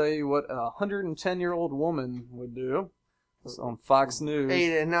 I'll tell you what a 110-year-old woman would do. It's on Fox News.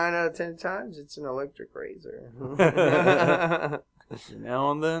 9 out of 10 times, it's an electric razor.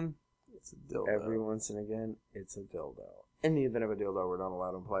 Now and then, it's a dildo. Every once and again, it's a dildo. In the event of a dildo, we're not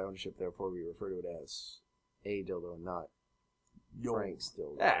allowed to imply ownership. Therefore, we refer to it as a dildo, not Frank's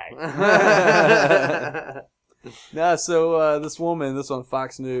dildo. So this woman, this on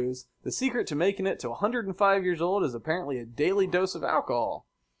Fox News, the secret to making it to 105 years old is apparently a daily dose of alcohol.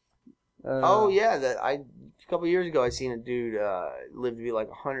 Yeah, a couple years ago I seen a dude live to be like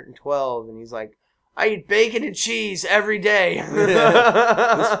 112, and he's like, I eat bacon and cheese every day.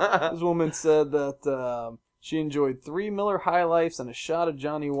 Yeah. This woman said that she enjoyed 3 Miller High Lifes and a shot of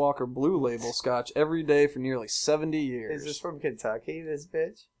Johnny Walker Blue Label Scotch every day for nearly 70 years. Is this from Kentucky, this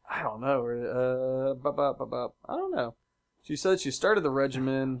bitch? I don't know. I don't know. She said she started the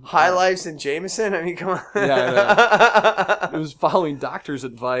regimen. High Lifes and Jameson? I mean, come on. Yeah, I know. It was following doctor's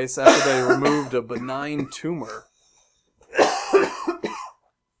advice after they removed a benign tumor.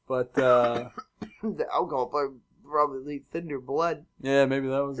 But the alcohol probably thinned her blood. Yeah, maybe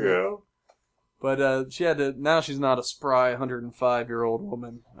that was it. But she had to. Now she's not a spry 105-year-old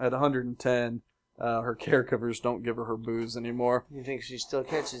woman. At 110, her caregivers don't give her booze anymore. You think she still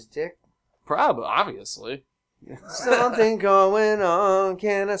catches dick? Probably, obviously. Something going on.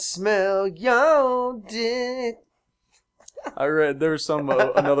 Can I smell your dick? I read there was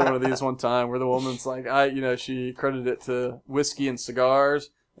another one of these one time where the woman's like, she credited it to whiskey and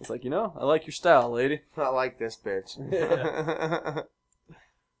cigars. It's like, I like your style, lady. I like this bitch. Yeah.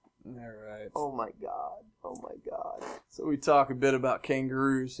 All right. Oh my god. So we talk a bit about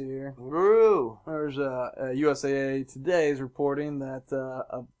kangaroos here. Kangaroo. There's USAA Today is reporting that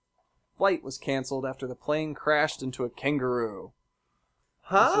a flight was canceled after the plane crashed into a kangaroo.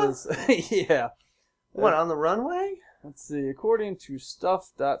 Huh? Yeah. What, on the runway? Let's see. According to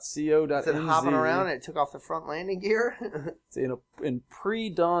stuff.co.nz. Is it hopping around and it took off the front landing gear? In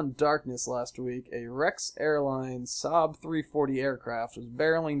pre-dawn darkness last week, a Rex Airlines Saab 340 aircraft was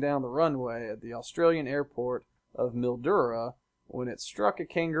barreling down the runway at the Australian airport of Mildura when it struck a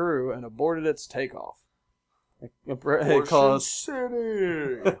kangaroo and aborted its takeoff. It caused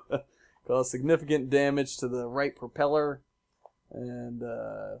significant damage to the right propeller, and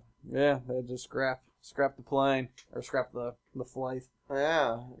they just scrap the plane, or scrap the flight.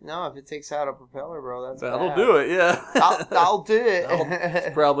 Yeah. No, if it takes out a propeller, bro, that'll bad. do it, yeah. I'll do it.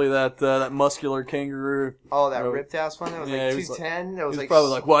 It's probably that muscular kangaroo. Oh, that ripped ass one? That was like 210? That was like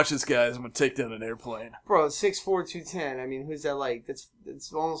probably like, watch this, guys. I'm going to take down an airplane. Bro, 6'4", 210. I mean, who's that like? It's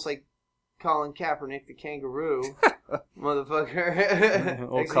almost like Colin Kaepernick, the kangaroo.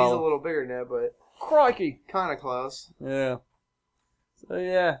 Motherfucker. He's a little bigger than that, but... Crikey. Kind of close. Yeah. So,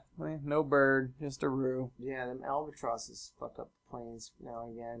 yeah, no bird, just a roo. Yeah, them albatrosses fuck up the planes now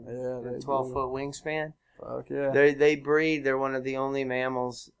and again. Yeah, the 12-foot wingspan. Fuck yeah. They breed. They're one of the only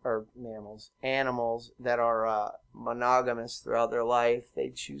animals that are monogamous throughout their life. They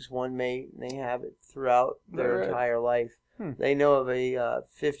choose one mate and they have it throughout their entire life. They know of a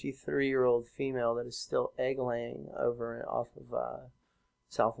 53-year-old female that is still egg laying off of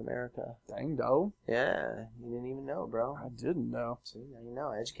South America. Dang, though. Yeah, you didn't even know, bro. I didn't know. See, now you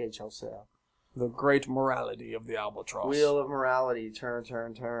know. Educate yourself. The great morality of the albatross. Wheel of morality, turn,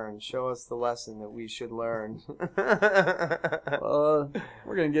 turn, turn. Show us the lesson that we should learn. We're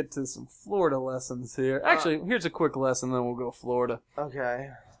going to get to some Florida lessons here. Actually, here's a quick lesson, then we'll go Florida. Okay.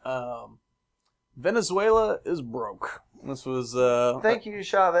 Venezuela is broke. This was... Thank you,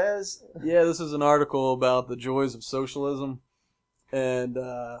 Chavez. Yeah, this is an article about the joys of socialism. And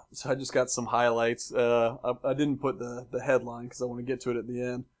so I just got some highlights. I didn't put the headline because I want to get to it at the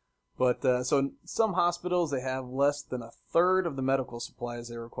end. But so in some hospitals, they have less than a third of the medical supplies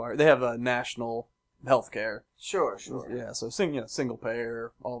they require. They have a national health care. Sure. Yeah, so single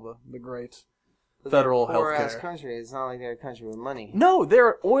payer, all the great federal health care. Poor-ass country. It's not like they're a country with money. No,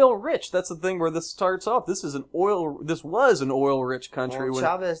 they're oil rich. That's the thing where this starts off. This was an oil rich country. Well,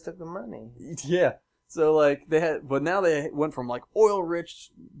 Chavez took the money. Yeah. So but now they went from like oil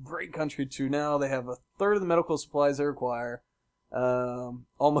rich, great country to now they have a third of the medical supplies they require.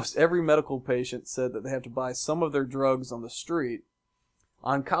 Almost every medical patient said that they have to buy some of their drugs on the street.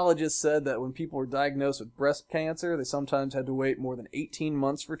 Oncologists said that when people were diagnosed with breast cancer, they sometimes had to wait more than 18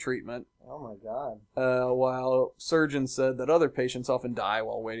 months for treatment. Oh my God. While surgeons said that other patients often die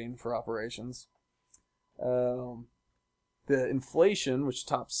while waiting for operations. The inflation, which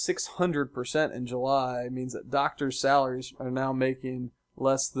topped 600% in July, means that doctors' salaries are now making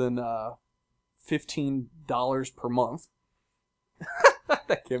less than $15 per month.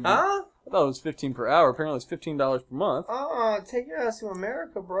 That can't be. Huh? I thought it was $15 per hour. Apparently it's $15 per month. Take your ass to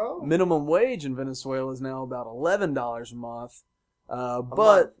America, bro. Minimum wage in Venezuela is now about $11 a month.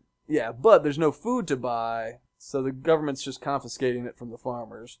 But there's no food to buy, so the government's just confiscating it from the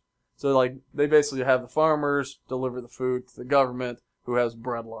farmers. So, they basically have the farmers deliver the food to the government, who has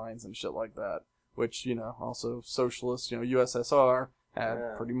bread lines and shit like that. Which, also socialists, USSR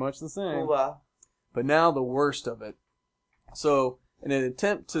had pretty much the same. Cuba. But now the worst of it. So, In an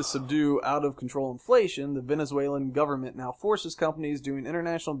attempt to subdue out-of-control inflation, the Venezuelan government now forces companies doing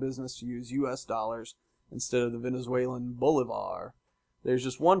international business to use U.S. dollars instead of the Venezuelan bolivar. There's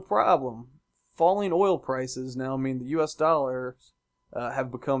just one problem. Falling oil prices now mean the U.S. dollars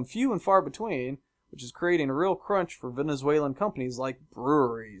have become few and far between, which is creating a real crunch for Venezuelan companies like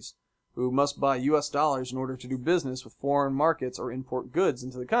breweries, who must buy U.S. dollars in order to do business with foreign markets or import goods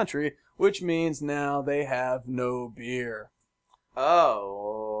into the country, which means now they have no beer.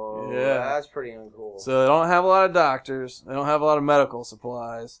 Oh, yeah, that's pretty uncool. So they don't have a lot of doctors, they don't have a lot of medical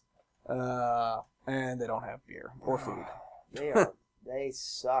supplies, and they don't have beer or food. They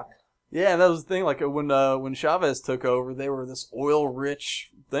suck. Yeah, and that was the thing. Like when Chavez took over, they were this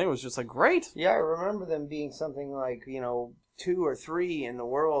oil-rich thing. It was just like great. Yeah, I remember them being something like 2 or 3 in the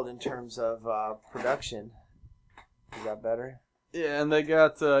world in terms of production. Is that better? Yeah, and they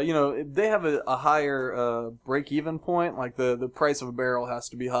got, they have a higher break-even point. Like, the price of a barrel has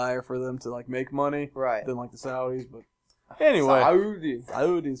to be higher for them to, like, make money. Right. Than, like, the Saudis. But anyway.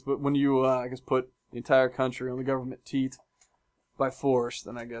 Saudis. But when you, I guess, put the entire country on the government teat by force,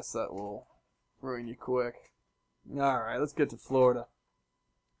 then I guess that will ruin you quick. All right, let's get to Florida.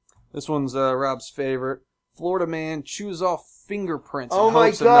 This one's Rob's favorite. Florida man chews off fingerprints in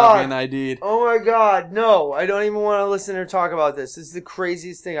hopes of not being ID'd. Oh my God, no. I don't even want to listen or talk about this. This is the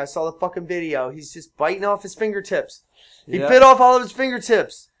craziest thing. I saw the fucking video. He's just biting off his fingertips. He bit off all of his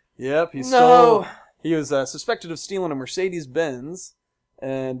fingertips. Yep, he stole. He was suspected of stealing a Mercedes-Benz.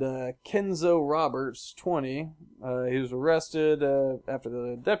 And Kenzo Roberts, 20, he was arrested after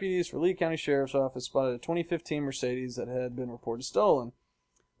the deputies for Lee County Sheriff's Office spotted a 2015 Mercedes that had been reported stolen.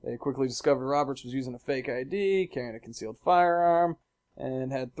 They quickly discovered Roberts was using a fake ID, carrying a concealed firearm,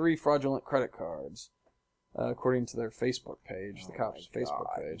 and had 3 fraudulent credit cards, according to their Facebook page, the cops'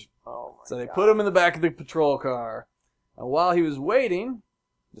 Facebook page. So they put him in the back of the patrol car. And while he was waiting,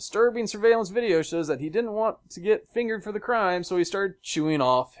 disturbing surveillance video shows that he didn't want to get fingered for the crime, so he started chewing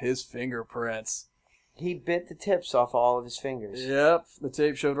off his fingerprints. He bit the tips off all of his fingers. Yep. The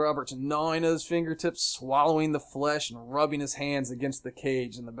tape showed Roberts gnawing at his fingertips, swallowing the flesh, and rubbing his hands against the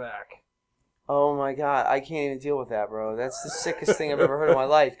cage in the back. Oh my God. I can't even deal with that, bro. That's the sickest thing I've ever heard in my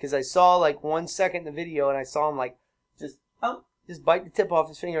life. Because I saw like 1 second in the video, and I saw him like just bite the tip off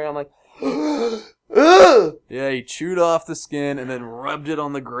his finger, and I'm like, ugh! Yeah, he chewed off the skin and then rubbed it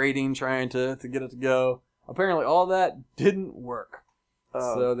on the grating trying to get it to go. Apparently all that didn't work.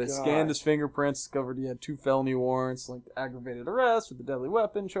 So they scanned his fingerprints, discovered he had 2 felony warrants linked to aggravated arrest with a deadly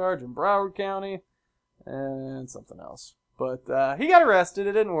weapon charge in Broward County, and something else. But he got arrested.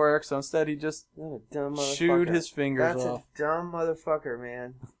 It didn't work, so instead he just chewed his fingers off. That's a dumb motherfucker,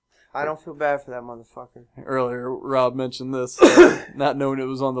 man. I don't feel bad for that motherfucker. Earlier, Rob mentioned this, not knowing it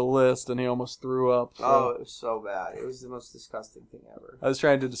was on the list, and he almost threw up. So. Oh, it was so bad. It was the most disgusting thing ever. I was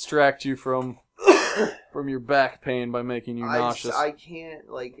trying to distract you from your back pain by making you nauseous. I can't,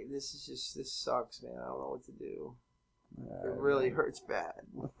 this sucks, man. I don't know what to do. It really hurts bad.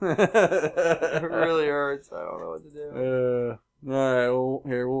 It really hurts. I don't know what to do. Alright, well,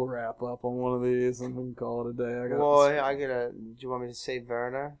 here, we'll wrap up on one of these and we can call it a day. Do you want me to save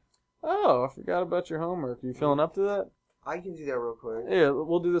Wernher? Oh, I forgot about your homework. Are you feeling up to that? I can do that real quick. Yeah,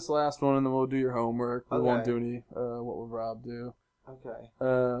 we'll do this last one and then we'll do your homework. We Okay. won't do any, what would Rob do? Okay.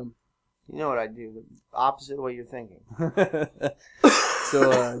 You know what I do, the opposite of what you're thinking.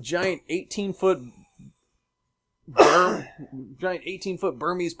 So, giant 18-foot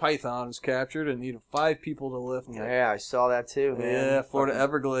Burmese python was captured and needed 5 people to lift it. Yeah, I saw that too, man. Yeah, Florida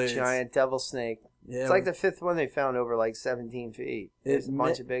Everglades. Giant devil snake. Yeah, it's like the 5th one they found over like 17 feet. There's a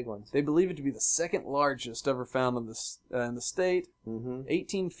bunch of big ones. They believe it to be the 2nd largest ever found in the state. Mm-hmm.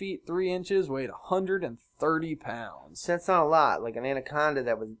 18 feet 3 inches, weighed 130 pounds. So that's not a lot. Like an anaconda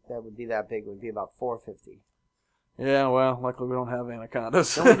that would be that big would be about 450. Yeah, well, luckily we don't have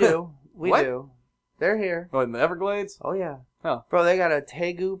anacondas. No, we do. We do. They're here. Oh, in the Everglades? Oh, yeah. Oh. Bro, they got a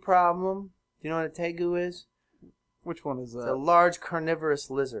tegu problem. Do you know what a tegu is? Which one is that? It's a large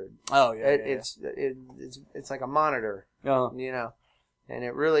carnivorous lizard. Oh, yeah. It's like a monitor. Oh. You know, and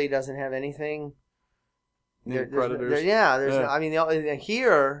it really doesn't have anything. Predators. I mean,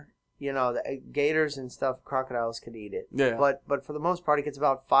 here, the gators and stuff, crocodiles could eat it. Yeah. But for the most part, it gets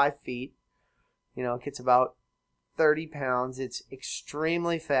about 5 feet. It gets about 30 pounds. It's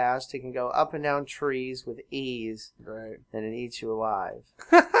extremely fast. It can go up and down trees with ease. Right. And it eats you alive.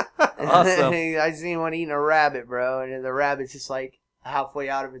 Awesome. I seen one eating a rabbit, bro, and the rabbit's just like halfway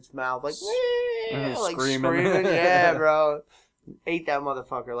out of its mouth, like screaming. Yeah, bro. Ate that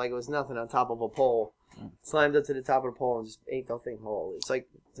motherfucker like it was nothing on top of a pole. Slammed up to the top of the pole and just ate the thing whole. It's like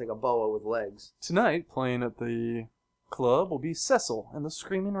a boa with legs. Tonight, playing at the club will be Cecil and the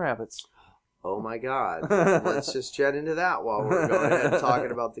Screaming Rabbits. Oh my God. Let's just jet into that while we're going ahead and talking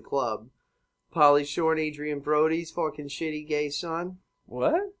about the club. Pauly Shore and Adrian Brody's fucking shitty gay son.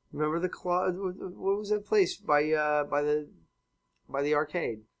 What? Remember the club? What was that place by the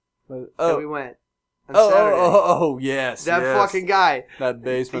arcade? That we went on Saturday. Yes. That fucking guy. That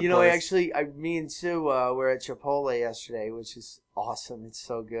basement. You know, place. me and Sue were at Chipotle yesterday, which is awesome. It's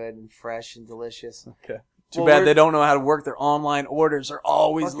so good and fresh and delicious. Okay. Too bad they don't know how to work their online orders. They're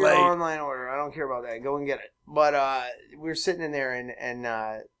always late. Your online order. I don't care about that. Go and get it. But we were sitting in there,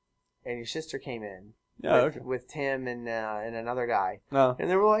 and your sister came in with Tim and another guy. No. And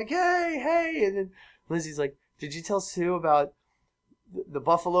they were like, hey. And then Lizzie's like, did you tell Sue about the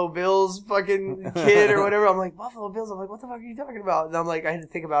Buffalo Bills fucking kid or whatever? I'm like, Buffalo Bills? I'm like, what the fuck are you talking about? And I'm like, I had to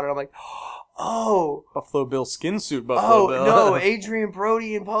think about it. I'm like, oh. Buffalo Bill skin suit Buffalo Bill. No, Adrian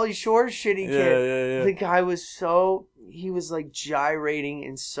Brody and Pauly Shore's shitty kid. Yeah. The guy was he was like gyrating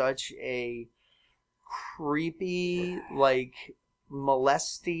in such a creepy, like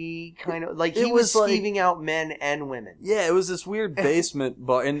molesty kind of, like he was skeeving out men and women. Yeah, it was this weird basement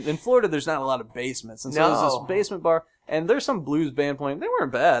bar. In Florida, there's not a lot of basements. And so it was this basement bar. And there's some blues band playing. They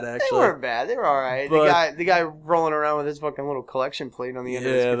weren't bad, actually. They weren't bad. They were all right. The guy rolling around with his fucking little collection plate on the end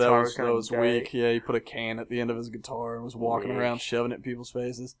of his guitar. Yeah, that was weak. Yeah, he put a can at the end of his guitar and was walking around shoving it in people's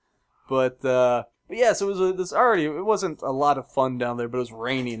faces. But yeah, so it wasn't a lot of fun down there, but it was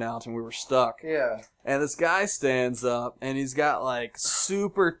raining out and we were stuck. Yeah. And this guy stands up and he's got like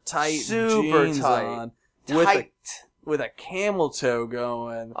super tight jeans on. With a camel toe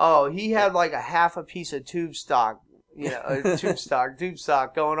going. Oh, he had like a half a piece of tube stock. Tube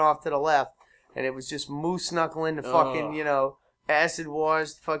stock going off to the left, and it was just moose knuckling the fucking, acid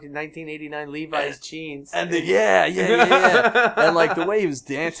wars, fucking 1989 Levi's jeans. And and like the way he was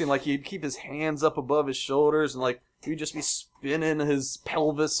dancing, like he'd keep his hands up above his shoulders, and like he'd just be spinning his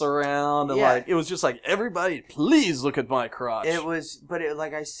pelvis around, and like it was just like, everybody, please look at my crotch. It was, but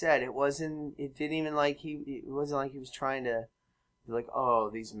like I said, it wasn't like he was trying to. Like,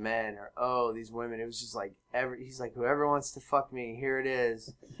 oh, these men, or oh, these women. It was just like he's like, whoever wants to fuck me, here it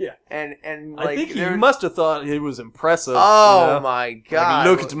is. Yeah. And like, I think he must have thought it was impressive. Oh my God!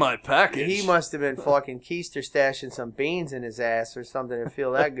 Like, look at my package. He must have been fucking keister stashing some beans in his ass or something to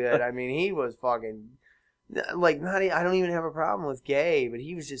feel that good. I mean, he was fucking like I don't even have a problem with gay, but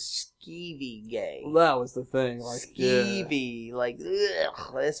he was just skeevy gay. Well, that was the thing, like skeevy, like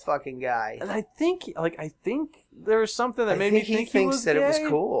ugh, this fucking guy. And I think there was something that made me think he thinks that gay, it was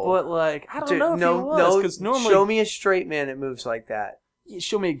cool. But like, I don't know if he was, because normally show me a straight man that moves like that.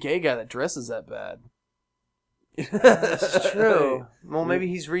 Show me a gay guy that dresses that bad. That's true. Well, maybe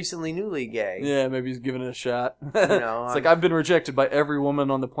he's newly gay. Yeah, maybe he's giving it a shot. It's like, I've been rejected by every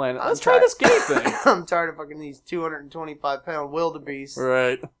woman on the planet. Let's try this gay thing. I'm tired of fucking these 225-pound wildebeests.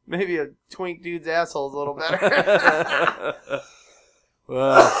 Right. Maybe a twink dude's asshole's a little better.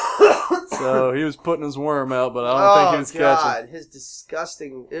 Well, so he was putting his worm out, but I don't think he was catching. His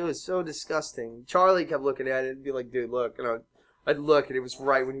disgusting. It was so disgusting. Charlie kept looking at it and be like, dude, look. And I'd look, and it was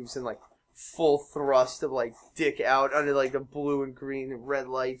right when he was in like full thrust of like dick out under like the blue and green and red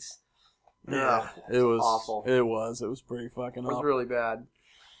lights. Yeah, it was awful. It was pretty fucking awful. It was really bad.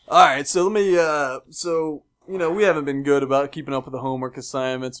 All right, so let me we haven't been good about keeping up with the homework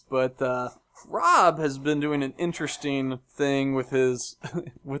assignments, but Rob has been doing an interesting thing with his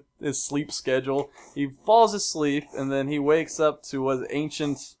sleep schedule. He falls asleep and then he wakes up to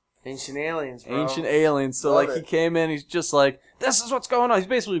ancient aliens, bro. Ancient aliens. So he came in, he's just like, this is what's going on. He's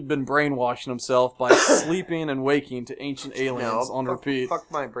basically been brainwashing himself by sleeping and waking to ancient aliens on repeat.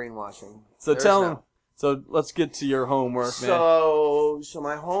 Fuck my brainwashing. So tell him. So let's get to your homework, man. So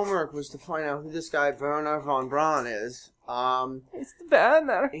my homework was to find out who this guy Wernher von Braun is. It's the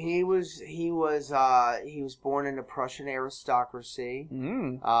Banner. He was born into Prussian aristocracy.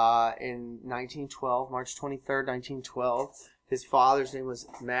 In 1912, March 23rd, 1912. His father's name was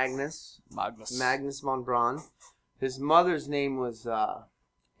Magnus von Braun. His mother's name was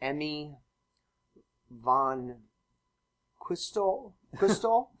Emmy von Quistel.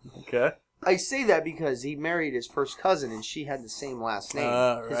 Okay. I say that because he married his first cousin, and she had the same last name.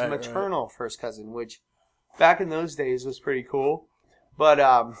 His maternal first cousin, which back in those days was pretty cool. But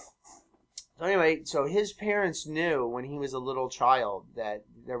anyway, so his parents knew when he was a little child that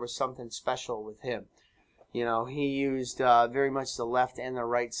there was something special with him. You know, he used very much the left and the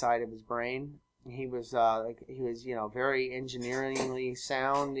right side of his brain. He was very engineeringly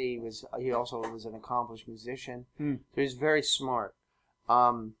sound. He also was an accomplished musician. So he was very smart.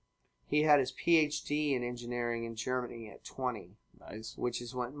 He had his PhD in engineering in Germany at 20. Nice. Which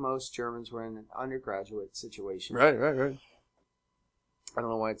is when most Germans were in an undergraduate situation. Right. I don't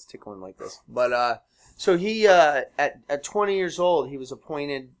know why it's tickling like this. But, so he, at 20 years old, he was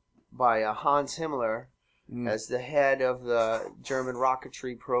appointed by Hans Himmler as the head of the German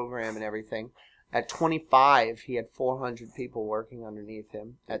rocketry program and everything. At 25, he had 400 people working underneath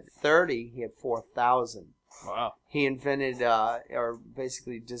him. At 30, he had 4,000. Wow. He invented, or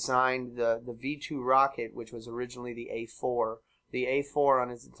basically designed the V-2 rocket, which was originally the A-4. The A-4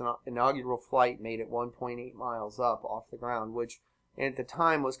 on its inaugural flight made it 1.8 miles up off the ground, which at the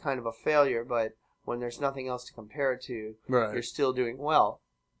time was kind of a failure, but when there's nothing else to compare it to, you're still doing well.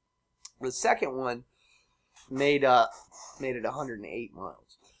 The second one made it 108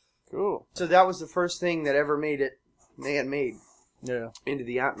 miles. Cool. So that was the first thing that ever made it man-made into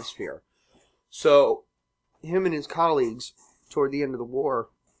the atmosphere. So him and his colleagues, toward the end of the war,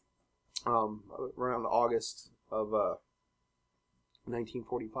 around August of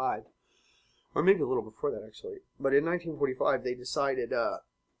 1945, or maybe a little before that actually, but in 1945 they decided,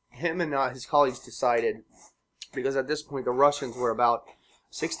 him and his colleagues decided, because at this point the Russians were about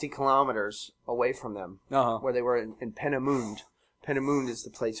 60 kilometers away from them, where they were in Peenemünde. Peenemünde is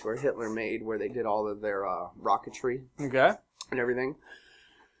the place where Hitler where they did all of their rocketry and everything.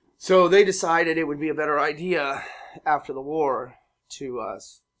 So they decided it would be a better idea after the war to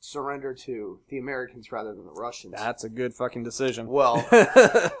surrender to the Americans rather than the Russians. That's a good fucking decision. Well,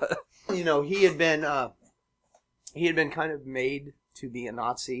 he had been kind of made to be a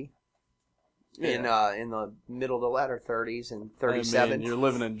Nazi in the middle to latter 30s and 37. I mean, you're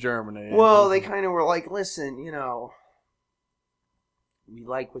living in Germany. Well, they kind of were like, listen, we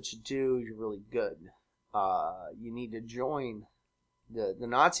like what you do. You're really good. You need to join the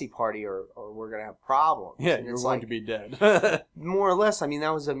Nazi party or we're going to have problems. Yeah, and you're going to be dead. More or less, I mean,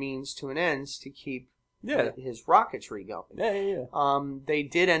 that was a means to an end to keep his rocketry going. Yeah. They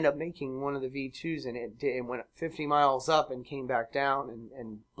did end up making one of the V2s, and it went 50 miles up and came back down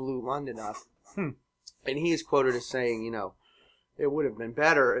and blew London up. And he is quoted as saying, it would have been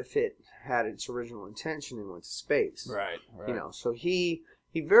better if it had its original intention and went to space. Right. So he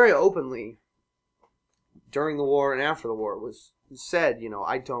very openly, during the war and after the war, said,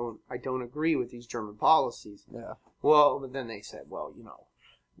 I don't agree with these German policies. Yeah. Well, but then they said, well,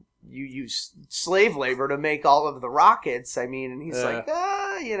 you use slave labor to make all of the rockets. I mean, and he's like,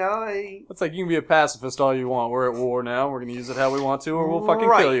 It's like, you can be a pacifist all you want. We're at war now. We're going to use it how we want to, or we'll fucking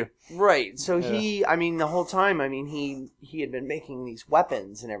kill you. Right. So the whole time, he had been making these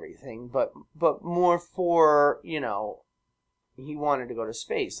weapons and everything, but more for, he wanted to go to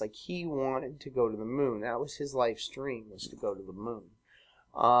space. Like, he wanted to go to the moon. That was his life's dream, was to go to the moon.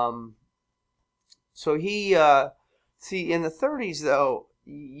 So he, in the 30s, though,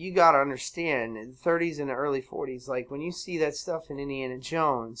 you got to understand, in the 30s and the early 40s, like, when you see that stuff in Indiana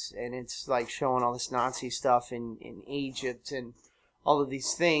Jones, and it's, like, showing all this Nazi stuff in Egypt and all of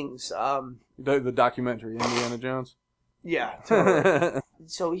these things. The documentary, Indiana Jones? Yeah, totally.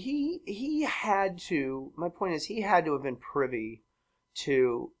 So he had to, my point is, he had to have been privy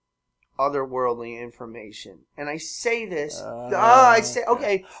to otherworldly information. And I say this,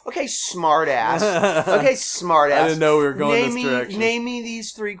 okay, smart ass. Okay, smart ass. I didn't know we were going this direction. Name me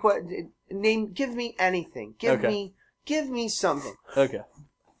these three questions. Give me anything. Give me something. Okay.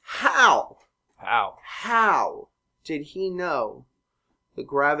 How did he know the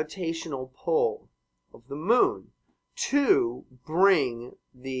gravitational pull of the moon to bring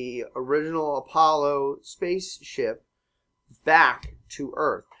the original Apollo spaceship back to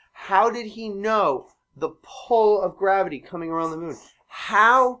Earth? How did he know the pull of gravity coming around the moon?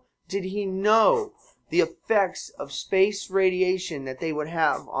 How did he know the effects of space radiation that they would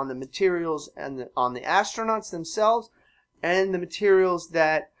have on the materials and on the astronauts themselves and the materials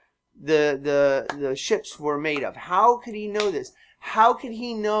that the ships were made of? How could he know this? How could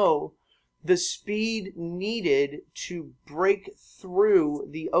he know the speed needed to break through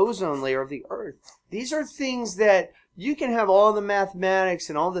the ozone layer of the Earth? These are things that you can have all the mathematics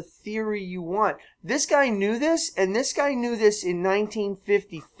and all the theory you want. This guy knew this, and this guy knew this in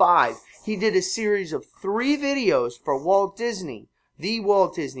 1955. He did a series of 3 videos for Walt Disney,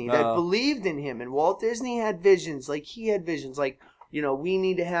 that believed in him. And Walt Disney had visions, like he had visions, like, we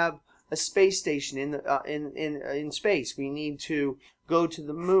need to have a space station in space. We need to go to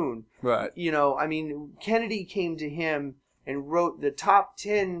the moon. Right. Kennedy came to him and wrote the top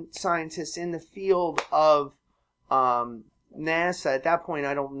 10 scientists in the field of NASA. At that point,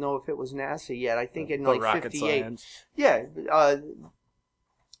 I don't know if it was NASA yet. I think in like 58. Science. Yeah.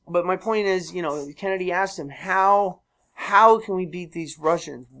 But my point is, Kennedy asked him, how how can we beat these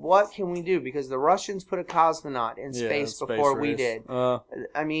Russians? What can we do? Because the Russians put a cosmonaut in space before we did.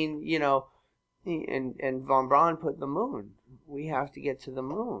 I mean, you know, and von Braun put the moon. We have to get to the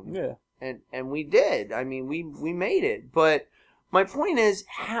moon. Yeah. And we did. I mean, we made it. But my point is,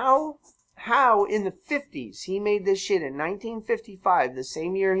 how in the 50s, he made this shit in 1955, the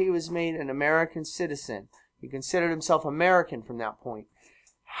same year he was made an American citizen. He considered himself American from that point.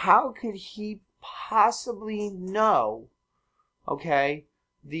 How could he possibly know, okay,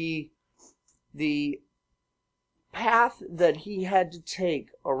 the path that he had to take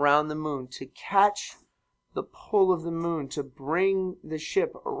around the moon to catch the pull of the moon, to bring the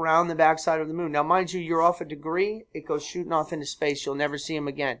ship around the backside of the moon? Now, mind you, you're off a degree, it goes shooting off into space, you'll never see him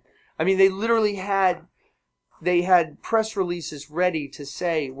again. I mean, they literally had press releases ready to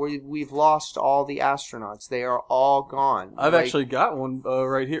say we've lost all the astronauts. They are all gone. I've actually got one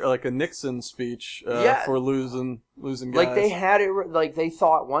right here, like a Nixon speech for losing guys. Like they had it, like they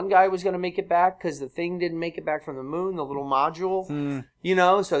thought one guy was going to make it back because the thing didn't make it back from the moon, the little module, you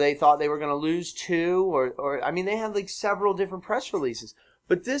know, so they thought they were going to lose two or I mean, they had like several different press releases.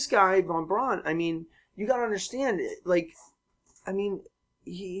 But this guy, von Braun, I mean, you got to understand it. Like, I mean,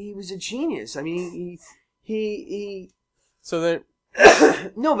 he was a genius. I mean, So that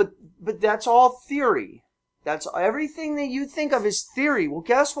no, but that's all theory. That's everything that you think of is theory. Well,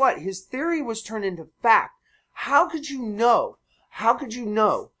 guess what? His theory was turned into fact. How could you know? How could you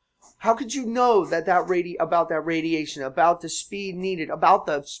know? How could you know that about that radiation, about the speed needed, about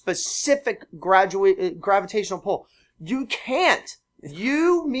the specific gravitational pull? You can't.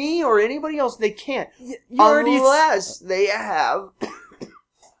 You, me, or anybody else, they can't. Unless they have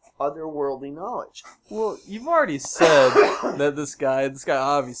otherworldly knowledge. Well, you've already said that this guy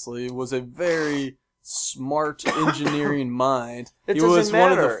obviously was a very smart engineering mind. It he doesn't was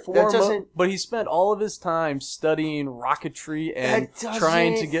matter. One of the foremost, but he spent all of his time studying rocketry and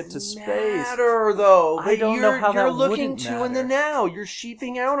trying to get to space. Matter though. I don't know how that you're looking wouldn't too in the now. You're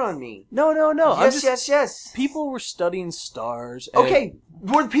sheeping out on me. No. Yes. People were studying stars. Okay,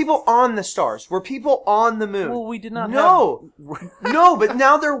 were people on the stars? Were people on the moon? Well, we did not. No, but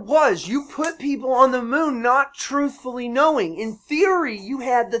now there was. You put people on the moon, not truthfully knowing. In theory, you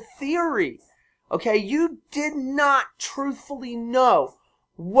had the theory. Okay, you did not truthfully know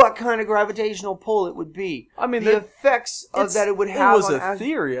what kind of gravitational pull it would be. I mean, the effects that it would have. It was a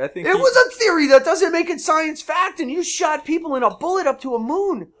theory, I think. It was a theory. That doesn't make it science fact. And you shot people in a bullet up to a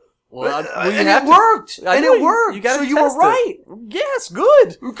moon. Well, it worked. It worked. So you were right. Yes,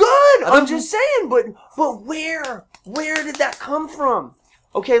 good. I'm just saying, but where did that come from?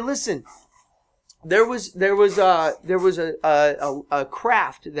 Okay, listen. There was a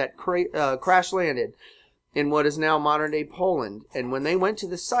craft that crash landed in what is now modern day Poland, and when they went to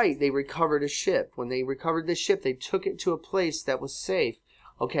the site, they recovered a ship. When they recovered the ship, they took it to a place that was safe.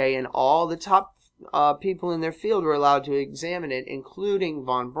 Okay, and all the top people in their field were allowed to examine it, including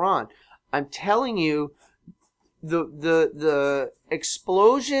von Braun. I'm telling you, the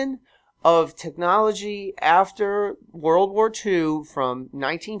explosion of technology after World War II from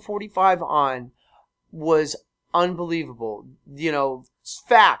 1945 on was unbelievable. You know,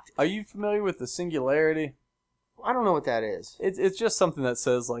 fact. Are you familiar with the singularity? I don't know what that is. It's just something that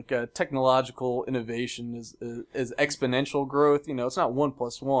says like technological innovation is exponential growth. You know, it's not 1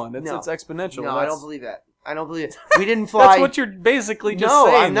 + 1. It's exponential. No, I don't believe that. I don't believe it. We didn't fly. That's what you're basically just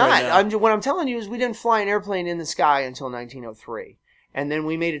saying. No, I'm not. Right what I'm telling you is we didn't fly an airplane in the sky until 1903. And then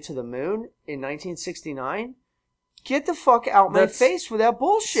we made it to the moon in 1969. Get the fuck out my face with that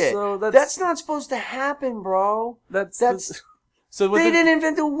bullshit. So that's not supposed to happen, bro. So they didn't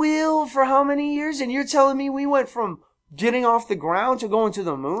invent the wheel for how many years? And you're telling me we went from getting off the ground to going to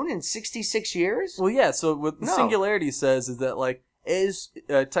the moon in 66 years? Well, yeah. So what the singularity says is that, like, as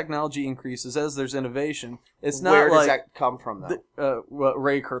technology increases, as there's innovation, it's not Where like... does that come from, though?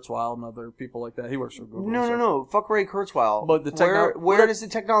 Ray Kurzweil and other people like that. He works for Google. No. Fuck Ray Kurzweil. But where does the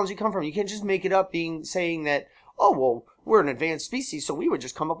technology come from? You can't just make it up saying that, oh, well, we're an advanced species, so we would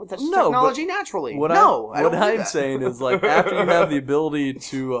just come up with this technology naturally. What I'm saying is, like, after you have the ability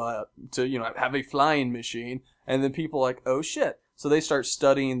to have a flying machine, and then people are like, oh shit, so they start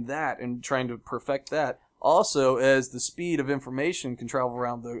studying that and trying to perfect that. Also, as the speed of information can travel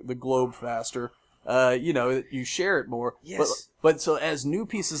around the globe faster, you share it more. Yes. But so as new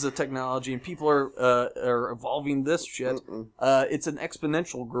pieces of technology and people are evolving this shit, it's an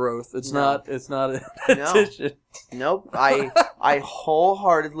exponential growth. It's not an addition. Nope. I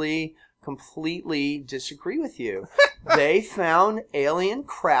wholeheartedly, completely disagree with you. They found alien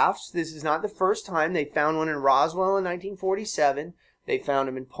crafts. This is not the first time. They found one in Roswell in 1947. They found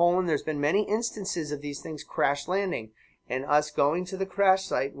them in Poland. There's been many instances of these things crash landing. and us going to the crash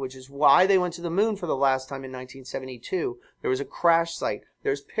site, which is why they went to the moon for the last time in 1972. There was a crash site.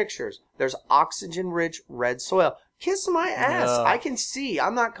 There's pictures. There's oxygen-rich red soil. Kiss my ass. No. I can see.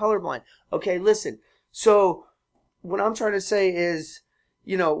 I'm not colorblind. Okay, listen. So what I'm trying to say is,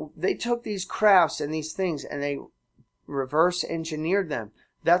 they took these crafts and these things and they reverse engineered them.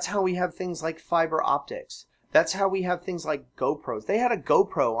 That's how we have things like fiber optics. That's how we have things like GoPros. They had a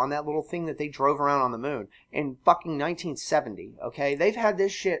GoPro on that little thing that they drove around on the moon in fucking 1970, okay? They've had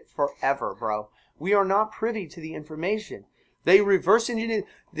this shit forever, bro. We are not privy to the information. They reverse engineered.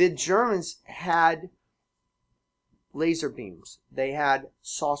 The Germans had laser beams. They had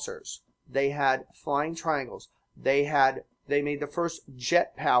saucers. They had flying triangles. They made the first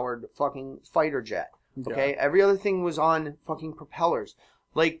jet-powered fucking fighter jet, okay? Yeah. Every other thing was on fucking propellers.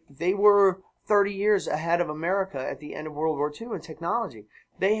 Like, they were 30 years ahead of America at the end of World War II in technology.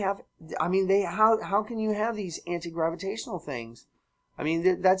 How can you have these anti-gravitational things? I mean,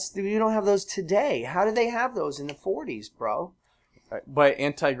 you don't have those today. How did they have those in the 40s, bro? By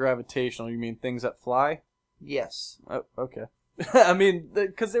anti-gravitational, you mean things that fly? Yes. Oh, okay. I mean,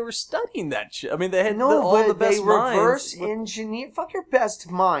 because they were studying that shit. I mean, they had all the best minds. They reverse engineer. Fuck your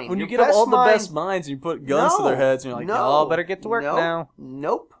best mind. When you get all the best minds and you put guns to their heads and you're like, better get to work now.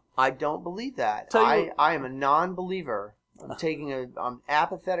 Nope. I don't believe that. I am a non-believer. I'm taking an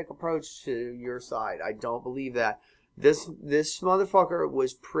apathetic approach to your side. I don't believe that. This motherfucker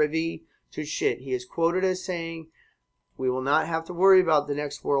was privy to shit. He is quoted as saying, "We will not have to worry about the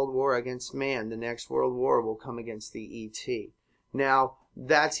next world war against man. The next world war will come against the ET." Now,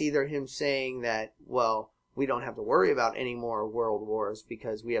 that's either him saying that, well, we don't have to worry about any more world wars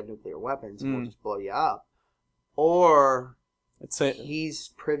because we have nuclear weapons and we'll just blow you up. Or he's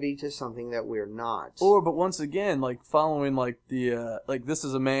privy to something that we're not. But once again, like following this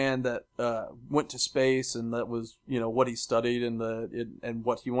is a man that went to space and that was, what he studied and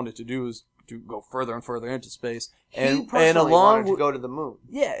what he wanted to do is to go further and further into space. He personally wanted to go to the moon.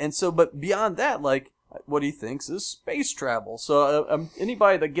 Yeah, and so, but beyond that, like, what he thinks is space travel. So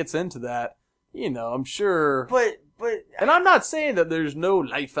anybody that gets into that, I'm sure. And I'm not saying that there's no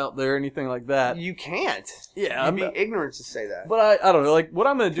life out there or anything like that. You can't. Yeah, You'd be ignorant to say that. But I don't know. Like, what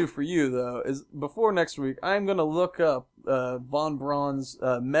I'm going to do for you, though, is before next week, I'm going to look up von Braun's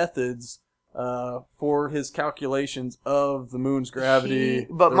methods for his calculations of the moon's gravity,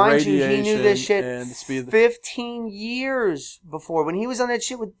 but mind you, he knew this shit and the speed 15 years before. When he was on that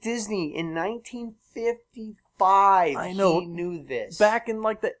shit with Disney in 1955, I know. He knew this. Back in,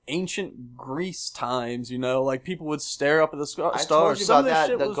 like, the ancient Greece times, like, people would stare up at the stars. I told you about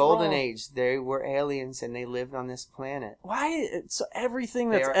that, the Golden Age. They were aliens, and they lived on this planet. Why? So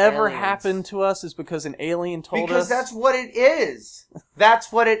everything that's ever happened to us is because an alien told us? Because that's what it is.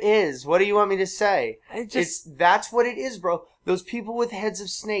 That's what it is. What do you want me to say? That's what it is, bro. Those people with heads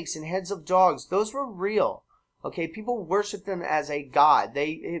of snakes and heads of dogs, those were real. Okay, people worship them as a god.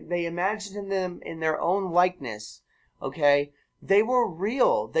 They imagined them in their own likeness. Okay, they were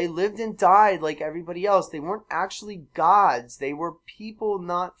real. They lived and died like everybody else. They weren't actually gods. They were people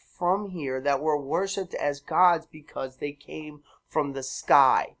not from here that were worshipped as gods because they came from the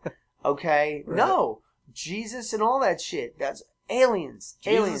sky. Okay, right. No, Jesus and all that shit. That's aliens.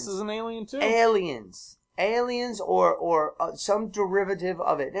 Jesus is an alien too. Aliens or some derivative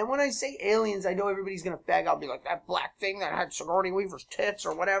of it. And when I say aliens, I know everybody's going to fag out and be like, that black thing that had Sigourney Weaver's tits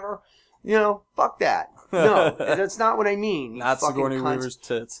or whatever. Fuck that. No, that's not what I mean. Not Sigourney Weaver's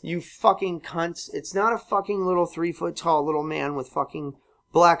tits. You fucking cunts. It's not a fucking little 3-foot tall little man with fucking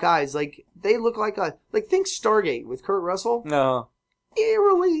black eyes. Like, they look like think Stargate with Kurt Russell. No.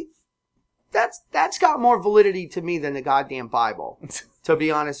 Eerily. That's got more validity to me than the goddamn Bible, to be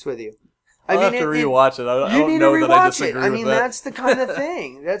honest with you. I'll have to rewatch it. I don't know that I disagree with that. I mean, that's the kind of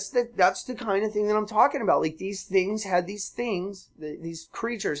thing. That's the kind of thing that I'm talking about. Like, these things had these things. These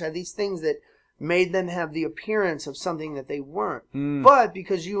creatures had these things that made them have the appearance of something that they weren't. But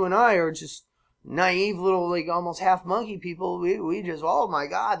because you and I are just naive little, like, almost half monkey people, we just, oh my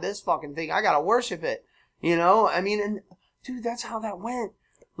God, this fucking thing, I gotta worship it. I mean, and dude, that's how that went.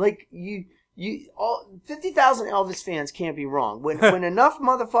 Like, 50,000 Elvis fans can't be wrong. When enough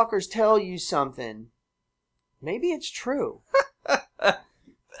motherfuckers tell you something, maybe it's true.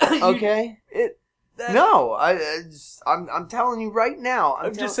 Okay? I'm telling you right now.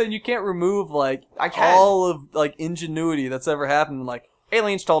 I'm just saying you can't remove, like, all of, like, ingenuity that's ever happened. Like,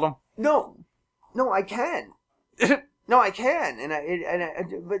 aliens told them. No, I can. No, I can,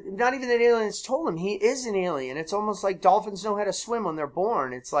 but not even that aliens told him. He is an alien. It's almost like dolphins know how to swim when they're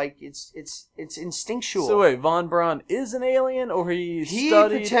born. It's like it's instinctual. So wait, von Braun is an alien, or he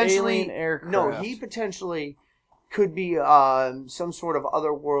studied alien aircraft? No, he potentially could be some sort of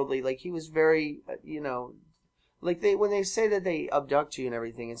otherworldly. Like he was very, like when they say that they abduct you and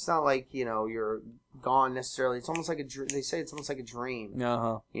everything, it's not like you're gone necessarily. It's almost like they say it's almost like a dream.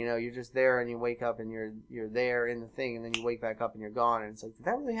 You're just there and you wake up and you're there in the thing, and then you wake back up and you're gone, and it's like, did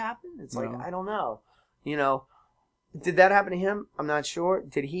that really happen? It's like, I don't know. Did that happen to him? I'm not sure.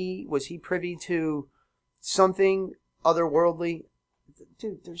 Was he privy to something otherworldly?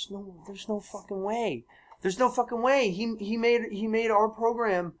 Dude, there's no fucking way. There's no fucking way. He made our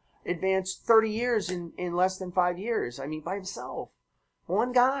program advance 30 years in less than 5 years. I mean, by himself.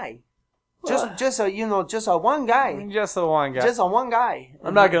 One guy. Just a one guy. Just a one guy. Just a one guy.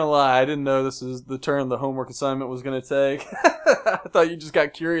 I'm not gonna lie, I didn't know this is the turn the homework assignment was gonna take. I thought you just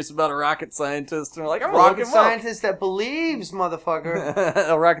got curious about a rocket scientist and like, I'm a rocket scientist that believes, motherfucker.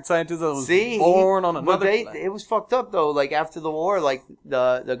 A rocket scientist that was born on another planet. It was fucked up though. Like after the war, like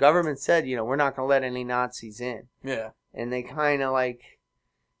the government said, we're not gonna let any Nazis in. Yeah. And they kind of like.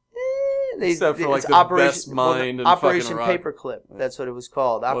 Except for like the best mind and Operation fucking Paperclip. That's what it was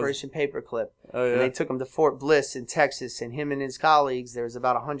called. Operation Paperclip. Oh, yeah. And they took him to Fort Bliss in Texas, and him and his colleagues, there was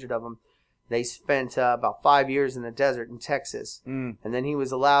about 100 of them, they spent about 5 years in the desert in Texas. And then he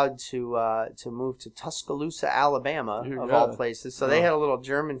was allowed to move to Tuscaloosa, Alabama, of all places. So they had a little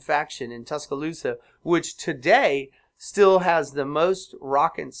German faction in Tuscaloosa, which today still has the most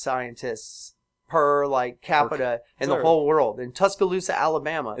rocket scientists per capita in the whole world, in Tuscaloosa,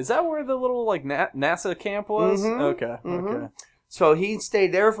 Alabama. Is that where the little NASA camp was? Okay. Okay. So he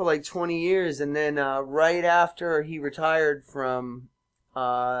stayed there for 20 years, and then right after he retired from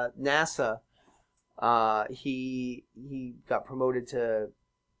NASA, he got promoted to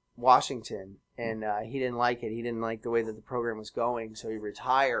Washington, and he didn't like it. He didn't like the way that the program was going, so he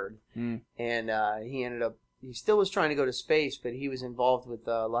retired, and he ended up. He still was trying to go to space, but he was involved with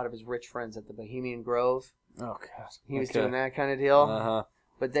a lot of his rich friends at the Bohemian Grove. Oh, God. He was doing that kind of deal. Uh-huh.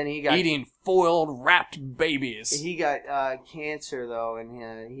 But then he got... Eating foiled, wrapped babies. He got cancer, though,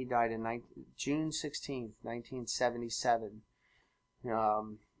 and he died in June 16th, 1977.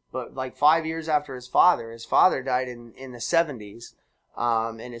 But 5 years after his father died in the 70s,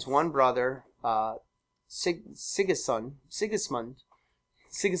 and his one brother,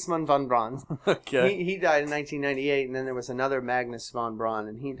 Sigismund von Braun. Okay. He died in 1998, and then there was another Magnus von Braun,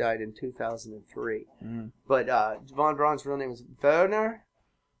 and he died in 2003. But von Braun's real name was Wernher.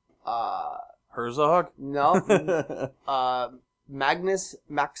 Herzog? No. Magnus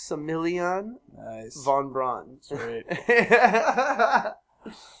Maximilian von Braun. Sweet.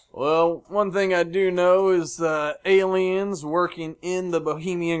 Well, one thing I do know is aliens working in the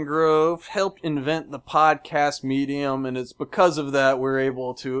Bohemian Grove helped invent the podcast medium, and it's because of that we're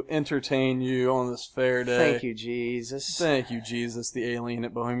able to entertain you on this fair day. Thank you, Jesus. Thank you, Jesus, the alien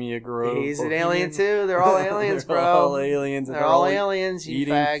at Bohemia Grove. He's an alien, too. They're all aliens, bro. They're all aliens. They're all aliens, you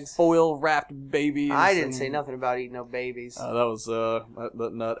eating fags. foil-wrapped babies. I didn't say nothing about eating no babies. That was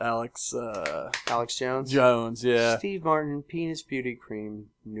not Alex. Alex Jones? Jones, yeah. Steve Martin, Penis Beauty Cream,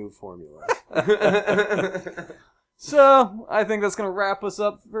 new formula. So, I think that's going to wrap us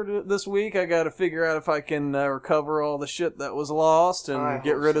up for this week. I got to figure out if I can recover all the shit that was lost and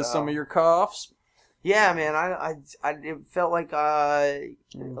get rid of some of your coughs. Yeah, man, it felt like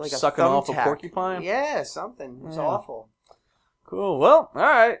sucking off a porcupine? Yeah, something. It was awful. Cool. Well, all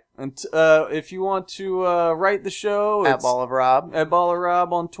right. And if you want to write the show, it's Ball of Rob. At Ball of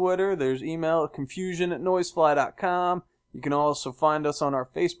Rob on Twitter. There's email at confusion@noisefly.com. You can also find us on our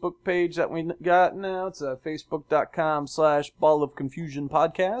Facebook page that we got now. It's facebook.com/Ball of Confusion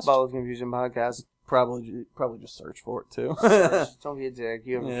Podcast. Ball of Confusion Podcast. Probably just search for it too. Don't be a dick.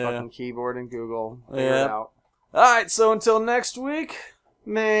 You have a fucking keyboard and Google. Figure it out. All right. So until next week,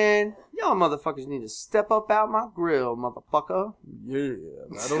 man, y'all motherfuckers need to step up out my grill, motherfucker. Yeah,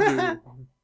 that'll do.